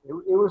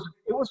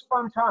 It was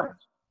fun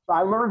times. So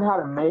I learned how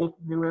to make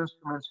new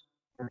instruments.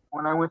 And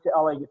when I went to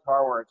LA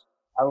Guitar Works,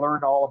 I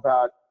learned all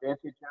about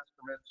vintage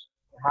instruments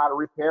and how to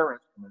repair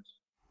instruments.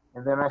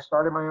 And then I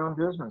started my own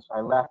business.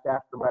 I left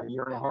after about a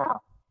year and a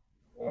half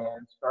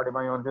and started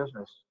my own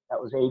business. That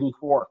was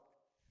 '84.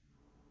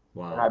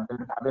 Wow. And I've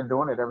been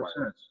doing it ever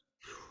since.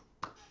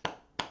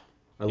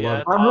 I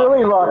love. I'm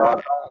really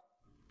lucky.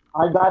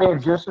 I got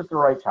in just at the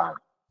right time.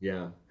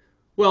 Yeah.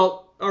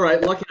 Well, all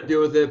right. Lucky to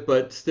deal with it,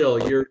 but still,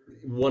 you're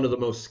one of the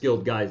most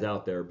skilled guys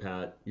out there,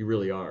 Pat. You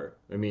really are.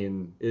 I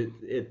mean,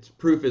 it's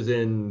proof is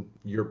in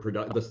your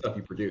the stuff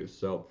you produce.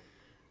 So,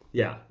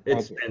 yeah,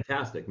 it's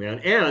fantastic, man.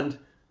 And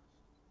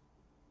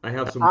I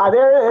have some.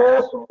 There it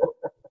is.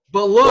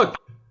 But look,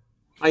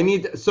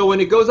 so when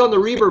it goes on the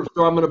Reverb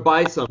store, I'm going to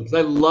buy some because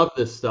I love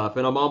this stuff,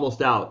 and I'm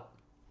almost out.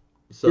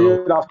 So.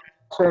 Dude, I'll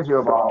send you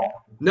a bottle.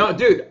 No,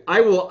 dude,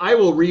 I will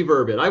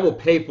reverb it. I will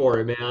pay for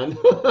it, man.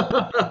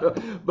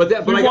 but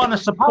I want to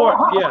support.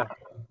 Yeah.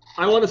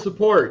 I want to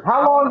support.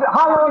 How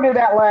long did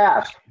that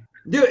last?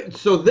 Dude,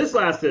 so this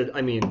lasted,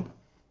 I mean,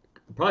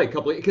 probably a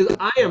couple because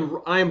I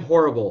am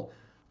horrible.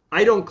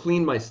 I don't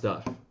clean my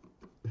stuff.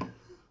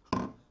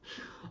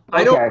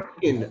 I don't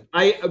clean.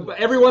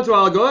 Every once in a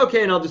while I'll go,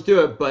 okay, and I'll just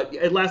do it, but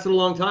it lasted a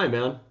long time,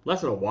 man.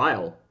 Lasted a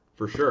while,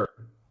 for sure.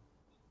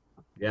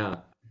 Yeah.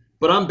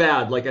 But I'm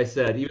bad, like I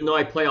said. Even though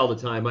I play all the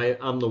time,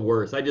 I'm the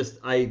worst. I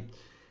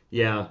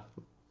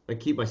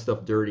keep my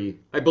stuff dirty.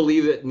 I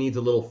believe it needs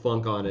a little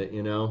funk on it,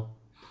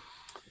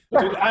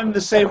 Dude, I'm the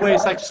same way.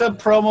 It's like some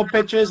promo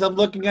pictures. I'm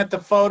looking at the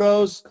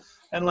photos,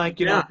 and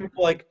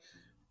people like,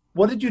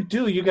 "What did you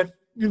do? You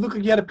look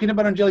like you had a peanut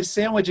butter and jelly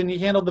sandwich, and you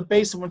handled the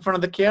bass in front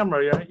of the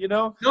camera."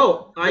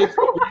 No, I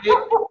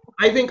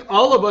think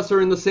all of us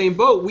are in the same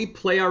boat. We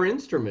play our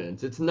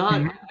instruments. It's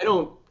not.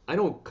 I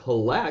don't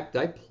collect.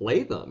 I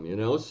play them,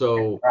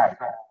 so. Right.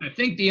 I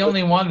think the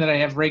only one that I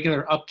have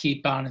regular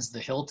upkeep on is the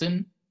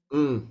Hilton.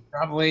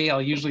 Probably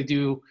I'll usually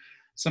do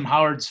some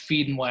Howard's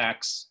Feed and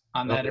Wax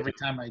on that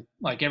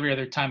every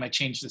other time I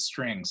change the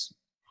strings.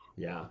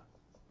 Yeah.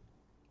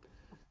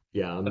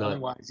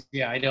 Otherwise,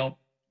 I don't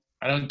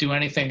do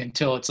anything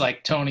until it's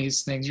like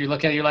Tony's things. You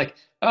look at it, you're like,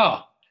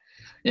 oh,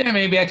 yeah,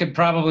 maybe I could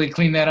probably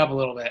clean that up a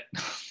little bit.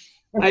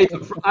 I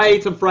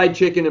ate some fried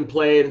chicken and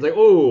played. It's like,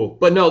 oh,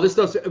 but no, this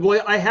stuff's.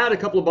 Well, I had a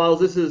couple of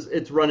bottles.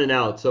 It's running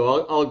out,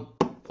 so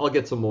I'll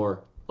get some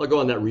more. I'll go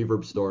on that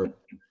Reverb store.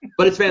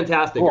 But it's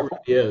fantastic. It really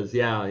is.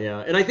 Yeah.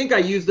 And I think I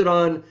used it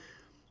on.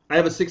 I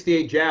have a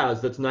 '68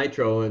 Jazz that's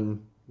nitro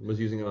and was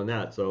using it on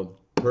that. So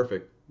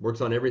perfect.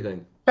 Works on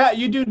everything. Pat,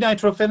 you do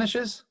nitro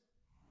finishes?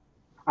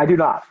 I do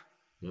not.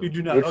 You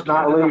do not. It's Okay.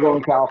 not legal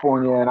in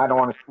California, and I don't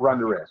want to run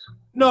the risk.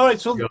 No, all right.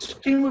 So Yeah.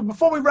 can we,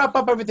 before we wrap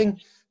up everything,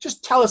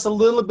 just tell us a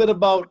little bit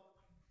about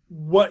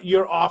what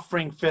you're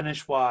offering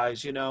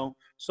finish-wise, you know?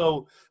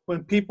 So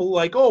when people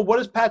like, oh, what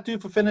does Pat do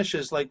for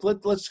finishes? Like,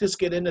 let's just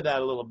get into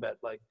that a little bit.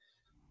 Like,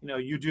 you know,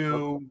 you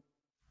do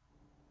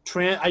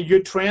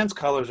your trans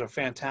colors are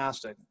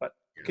fantastic, but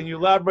can you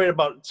elaborate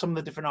about some of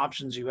the different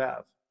options you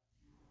have?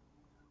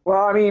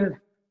 Well, I mean,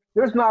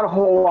 there's not a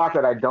whole lot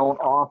that I don't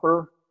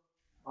offer.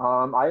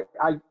 I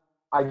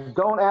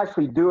don't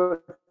actually do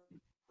it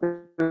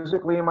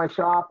physically in my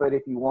shop, but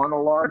if you want a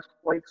large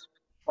flake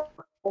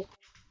sparkle,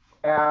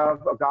 I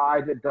have a guy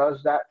that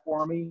does that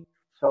for me.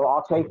 So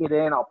I'll take it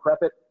in, I'll prep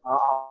it,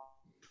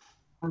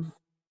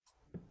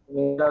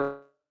 it does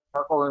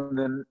sparkle, and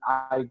then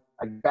I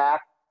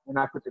back and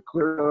I put the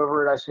clear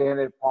over it, I sand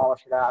it,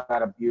 polish it out,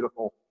 got a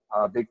beautiful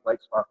big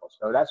flake sparkle.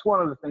 So that's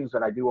one of the things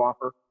that I do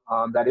offer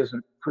that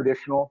isn't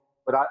traditional.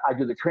 But I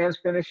do the trans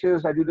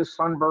finishes, I do the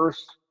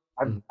sunburst,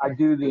 I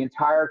do the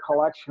entire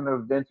collection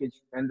of vintage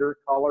fender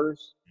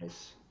colors.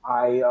 Nice.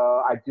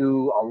 I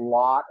do a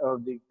lot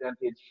of the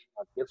vintage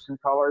Gibson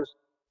colors.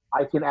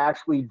 I can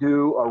actually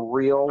do a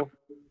real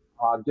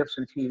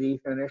Gibson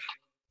TV finish,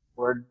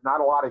 where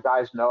not a lot of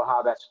guys know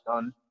how that's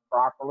done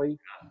properly.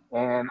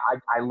 And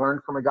I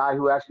learned from a guy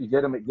who actually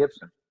did them at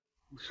Gibson.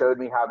 He showed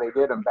me how they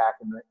did them back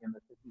in the 50s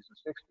and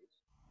 60s.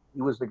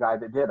 He was the guy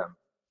that did them.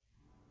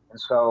 And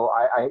so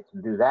I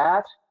can do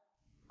that.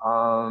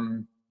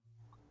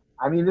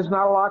 I mean, there's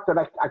not a lot that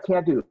I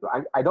can't do.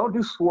 I don't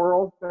do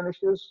swirl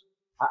finishes.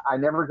 I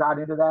never got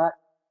into that.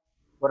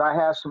 But I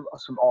have some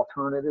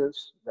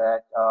alternatives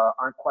that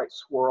aren't quite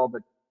swirl,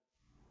 but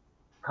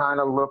kind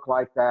of look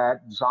like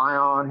that.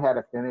 Zion had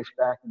a finish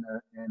back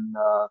in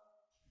the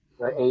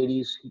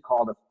 80s. He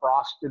called it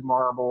frosted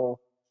marble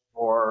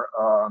or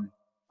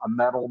a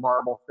metal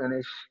marble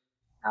finish.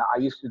 I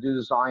used to do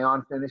the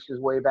Zion finishes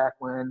way back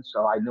when,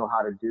 so I know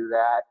how to do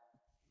that.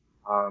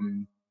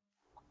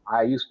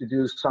 I used to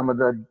do some of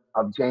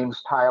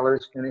James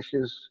Tyler's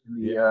finishes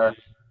in the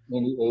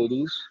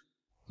 80s.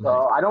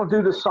 So I don't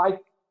do the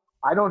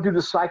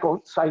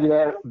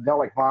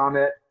psychedelic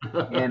vomit,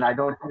 and I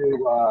don't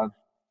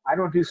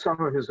do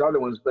some of his other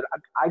ones, but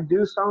I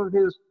do some of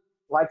his,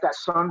 like that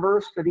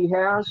sunburst that he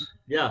has.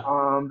 Yeah.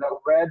 The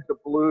red, the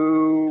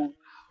blue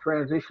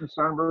transition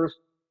sunburst.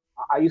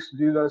 I used to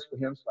do those for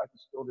him, so I can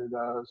still do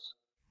those.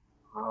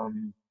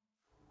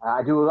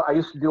 I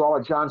used to do all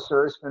of John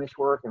Surra's finish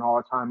work and all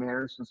of Tom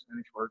Anderson's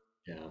finish work.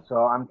 Yeah.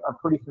 So I'm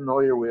pretty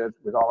familiar with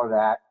all of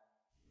that.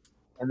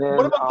 And then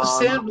What about the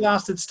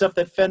sandblasted stuff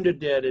that Fender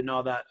did and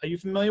all that? Are you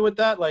familiar with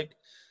that? Like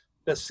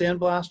the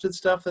sandblasted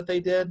stuff that they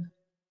did?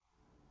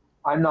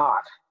 I'm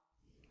not.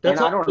 That's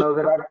and I don't know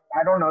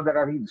that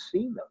I've even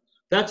seen those.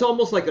 That's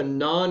almost like a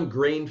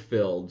non-grain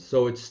filled,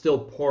 so it's still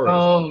porous.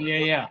 Oh,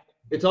 yeah.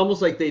 It's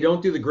almost like they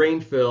don't do the grain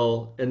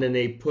fill and then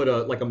they put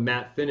a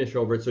matte finish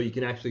over it, so you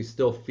can actually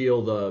still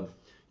feel the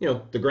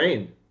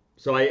grain.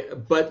 So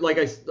but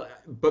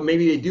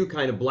maybe they do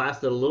kind of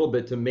blast it a little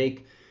bit to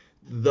make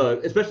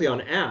especially on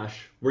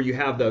ash, where you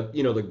have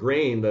the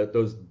grain,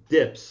 those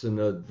dips and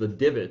the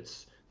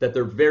divots, that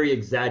they're very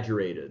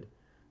exaggerated.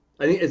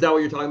 I think, is that what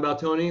you're talking about,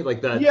 Tony?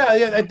 Like that?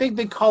 Yeah. I think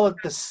they call it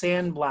the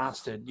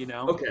sandblasted,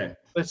 Okay.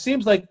 But it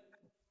seems like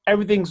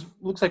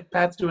looks like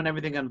Pat's doing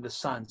everything under the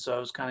sun. So I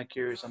was kind of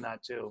curious on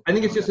that too. I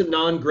think it's just a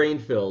non-grain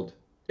filled,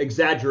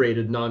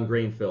 exaggerated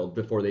non-grain filled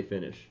before they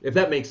finish, if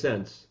that makes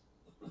sense.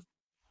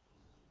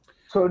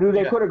 So do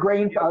they put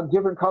a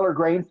different color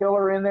grain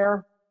filler in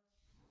there?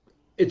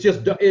 It's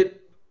just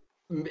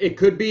it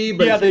could be,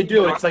 but yeah, they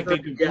do. It's like they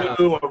do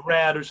blue or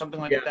red or something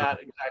like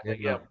that. Exactly.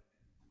 Yeah.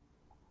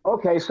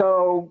 Okay,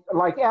 so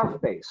like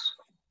F-Base.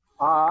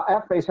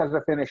 F-Base has a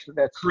finish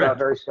that's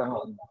very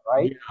similar,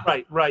 right?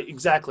 Yeah. Right.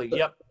 Exactly.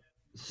 Yep.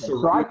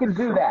 So I can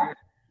do that.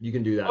 You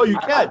can do that. Oh, you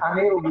can. I'm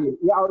able to.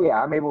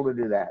 I'm able to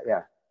do that.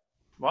 Yeah.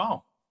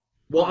 Wow.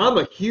 Well, I'm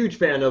a huge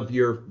fan of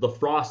the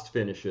frost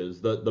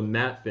finishes, the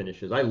matte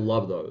finishes. I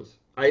love those.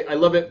 I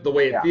love it the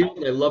way it feels,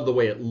 and I love the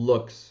way it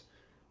looks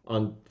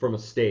from a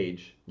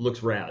stage.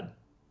 Looks rad.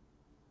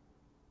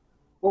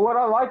 Well, what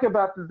I like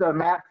about the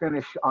matte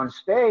finish on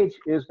stage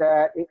is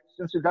that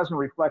since it doesn't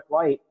reflect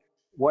light,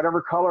 whatever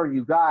color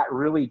you got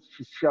really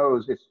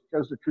shows the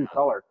true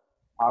color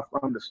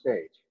from the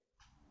stage.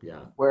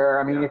 Yeah. Where,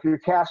 I mean, if you're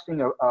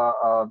casting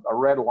a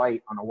red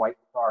light on a white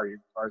guitar, your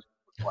guitar's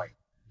going to look white.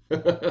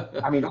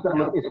 I mean, it's going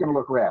to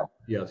look red.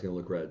 Yeah, it's going to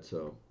look red.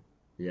 So,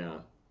 yeah.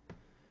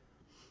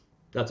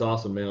 That's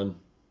awesome, man.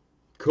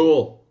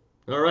 Cool.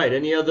 All right.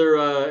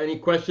 Any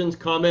questions,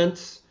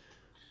 comments?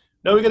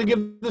 No, we got to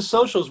give the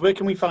socials. Where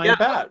can we find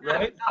Pat,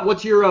 right?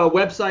 What's your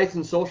websites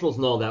and socials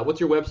and all that? What's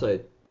your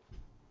website?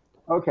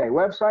 Okay,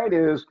 website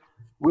is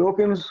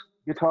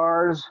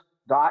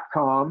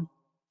wilkinsguitars.com.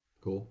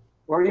 Cool.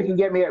 Or you can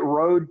get me at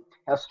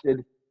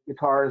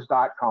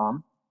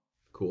roadtestedguitars.com.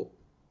 Cool.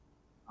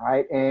 All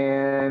right,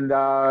 and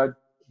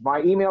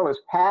my email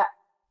is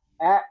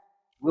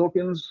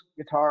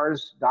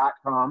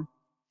pat@wilkinsguitars.com.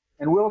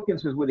 And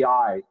Wilkins is with the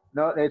I.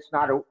 No, it's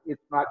not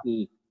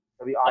E.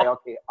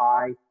 Wilkins.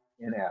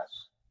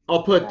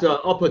 I'll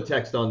put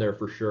text on there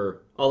for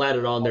sure. I'll add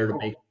it on there to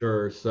make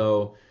sure.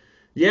 So,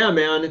 yeah,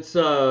 man, it's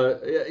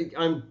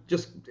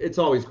it's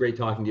always great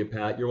talking to you,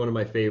 Pat. You're one of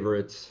my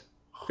favorite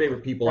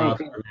people out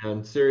Thank there,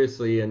 man.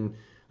 Seriously, and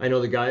I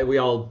know the guy. We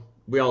all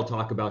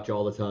talk about you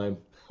all the time.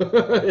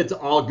 It's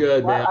all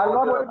good, man. I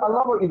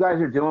love what you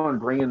guys are doing,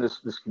 bringing this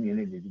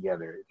community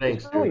together.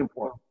 Thanks, It's really dude.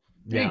 important.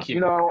 Yeah. Thank you.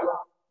 You know,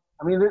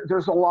 I mean,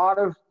 there's a lot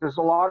of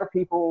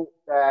people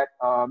that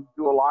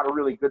do a lot of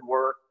really good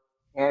work,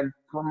 and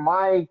from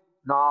my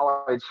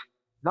knowledge,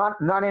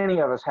 not any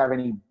of us have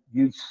any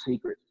huge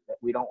secrets that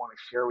we don't want to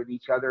share with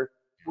each other.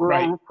 We're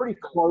Right. a pretty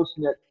close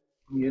knit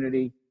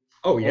community,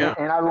 Oh yeah.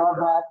 and I love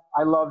that.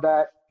 I love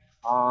that.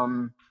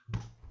 Um,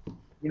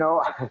 you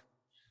know,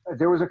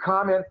 there was a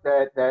comment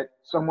that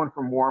someone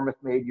from Warmouth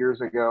made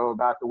years ago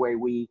about the way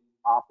we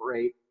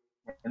operate,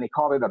 and they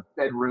called it a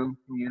bedroom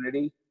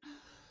community.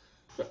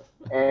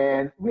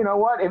 And you know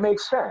what? It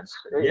makes sense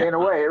Yeah. in a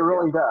way. It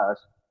really does.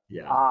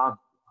 Yeah.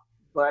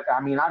 But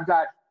I mean, I've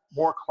got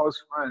more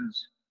close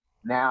friends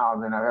now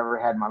than I've ever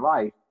had in my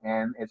life,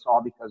 and it's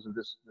all because of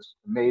this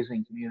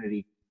amazing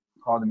community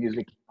called the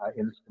music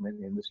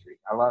instrument industry.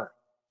 I love it.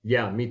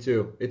 Yeah, me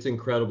too. It's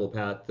incredible,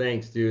 Pat.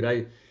 Thanks, dude.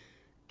 I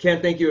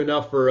can't thank you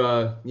enough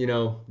for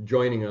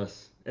joining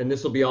us. And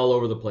this will be all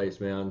over the place,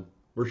 man.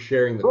 We're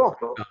sharing the Cool.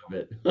 crap out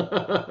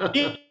of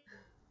it.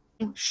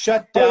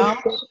 Shut Hey, down.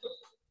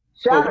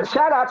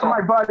 shout out to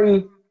my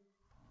buddy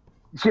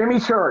Jimmy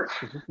Church.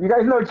 You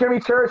guys know Jimmy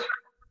Church?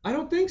 I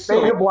don't think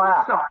Fade to so.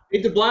 Black.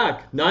 Fade to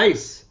Black.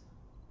 Nice.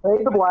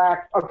 Fade to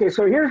Black. Okay,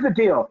 so here's the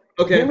deal.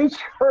 Okay.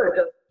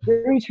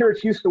 Jimmy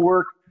Church used to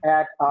work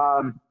at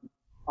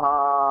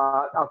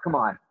oh come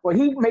on. Well,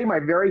 he made my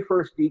very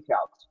first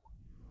decals.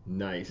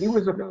 Nice. He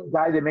was the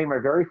guy that made my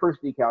very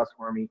first decals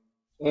for me,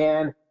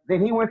 and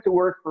then he went to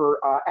work for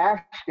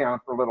Ashdown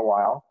for a little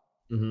while,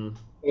 Hmm.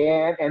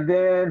 and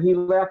then he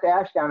left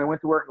Ashdown and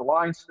went to work at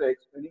Line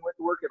 6, and he went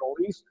to work at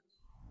Elise.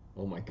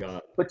 Oh my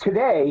God. But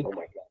today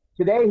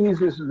he's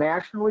this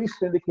nationally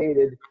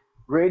syndicated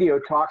radio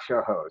talk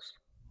show host,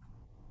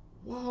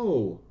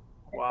 Whoa.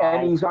 Wow.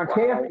 and he's on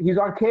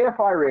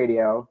KFI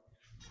radio,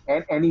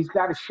 and he's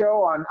got a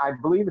show on, I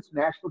believe it's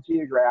National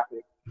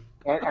Geographic.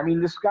 And I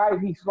mean, this guy,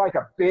 he's like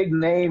a big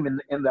name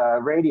in the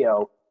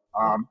radio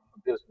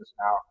business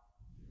now.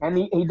 And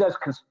he does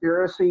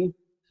conspiracy,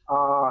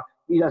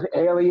 he does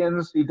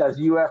aliens, he does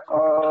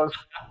UFOs.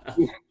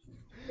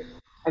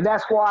 And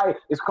that's why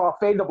it's called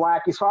Fade to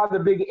Black. You saw the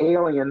big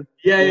alien.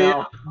 Yeah, you yeah,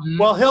 know.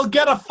 Well, he'll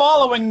get a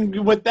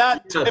following with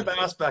that type of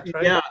aspect,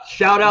 right? yeah.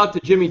 Shout out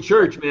to Jimmy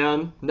Church,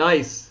 man.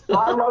 Nice.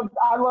 I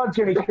love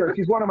Jimmy Church.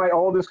 He's one of my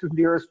oldest and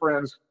dearest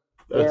friends.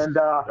 And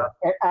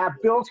I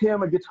built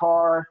him a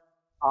guitar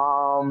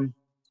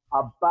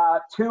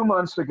about 2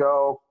 months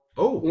ago.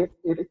 Oh.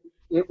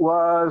 It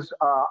was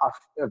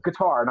a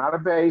guitar, not a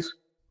bass.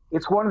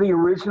 It's one of the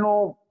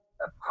original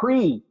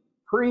pre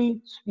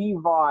Steve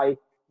Vai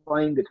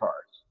playing guitars.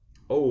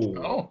 Oh.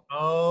 Oh,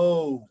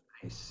 Oh.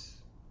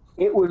 Nice.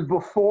 It was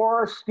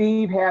before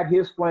Steve had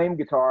his flame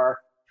guitar,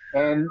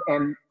 and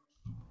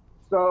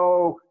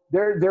so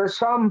there's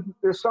some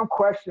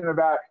question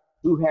about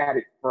who had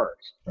it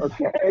first.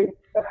 Okay.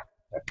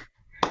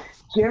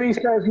 Jimmy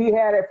says he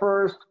had it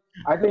first.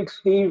 I think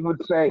Steve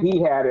would say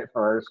he had it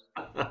first.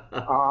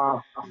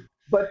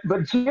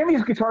 But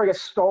Jimmy's guitar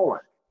gets stolen.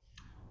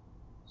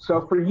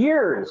 So for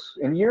years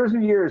and years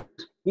and years,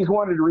 he's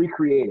wanted to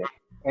recreate it.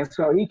 And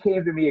so he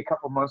came to me a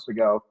couple months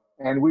ago,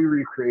 and we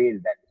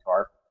recreated that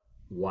guitar.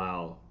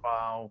 Wow.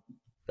 Wow.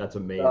 That's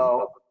amazing.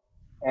 So,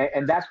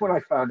 and that's when I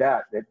found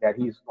out that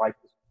he's like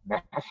this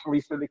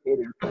nationally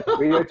syndicated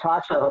radio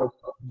talk show,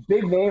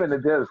 big name in the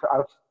biz.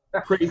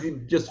 Crazy,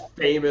 just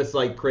famous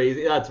like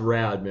crazy. That's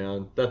rad,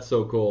 man. That's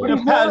so cool. You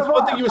know, Pat, it's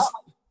one thing you was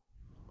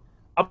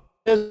a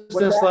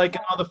business that? like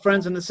and all the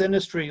friends in this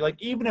industry.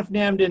 Like even if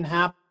NAMM didn't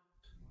happen,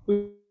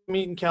 we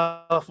meet in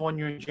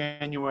California in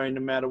January,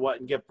 no matter what,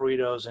 and get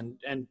burritos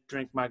and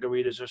drink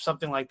margaritas or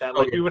something like that.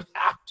 Like Okay. we would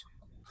have to.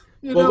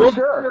 You Well, know, we'll-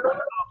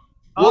 Sure.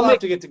 I'll we'll have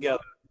to get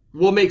together.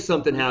 We'll make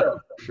something happen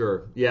for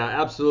sure. Yeah,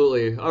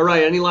 absolutely. All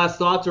right. Any last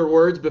thoughts or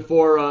words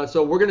before?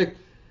 So we're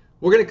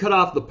gonna cut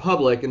off the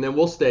public and then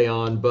we'll stay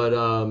on. But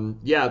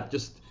yeah,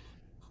 just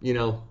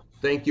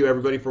thank you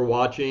everybody for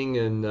watching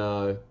and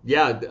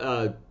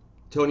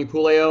Tony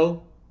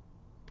Puleo,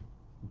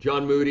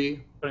 John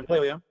Moody, Can I play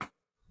with you?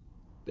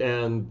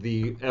 and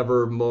the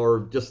ever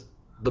more just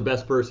the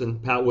best person,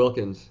 Pat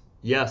Wilkins.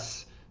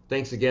 Yes.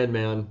 Thanks again,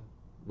 man.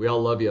 We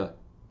all love you.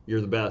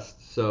 You're the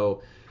best.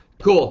 So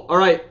cool. All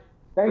right.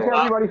 Thanks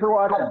everybody for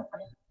watching.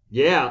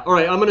 Yeah. All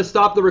right. I'm going to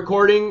stop the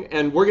recording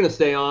and we're going to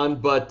stay on,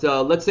 but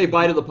let's say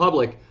bye to the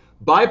public.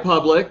 Bye,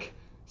 public.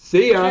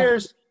 See ya.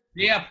 Cheers.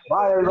 yeah.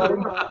 Bye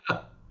everybody.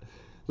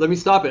 Let me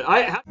stop it.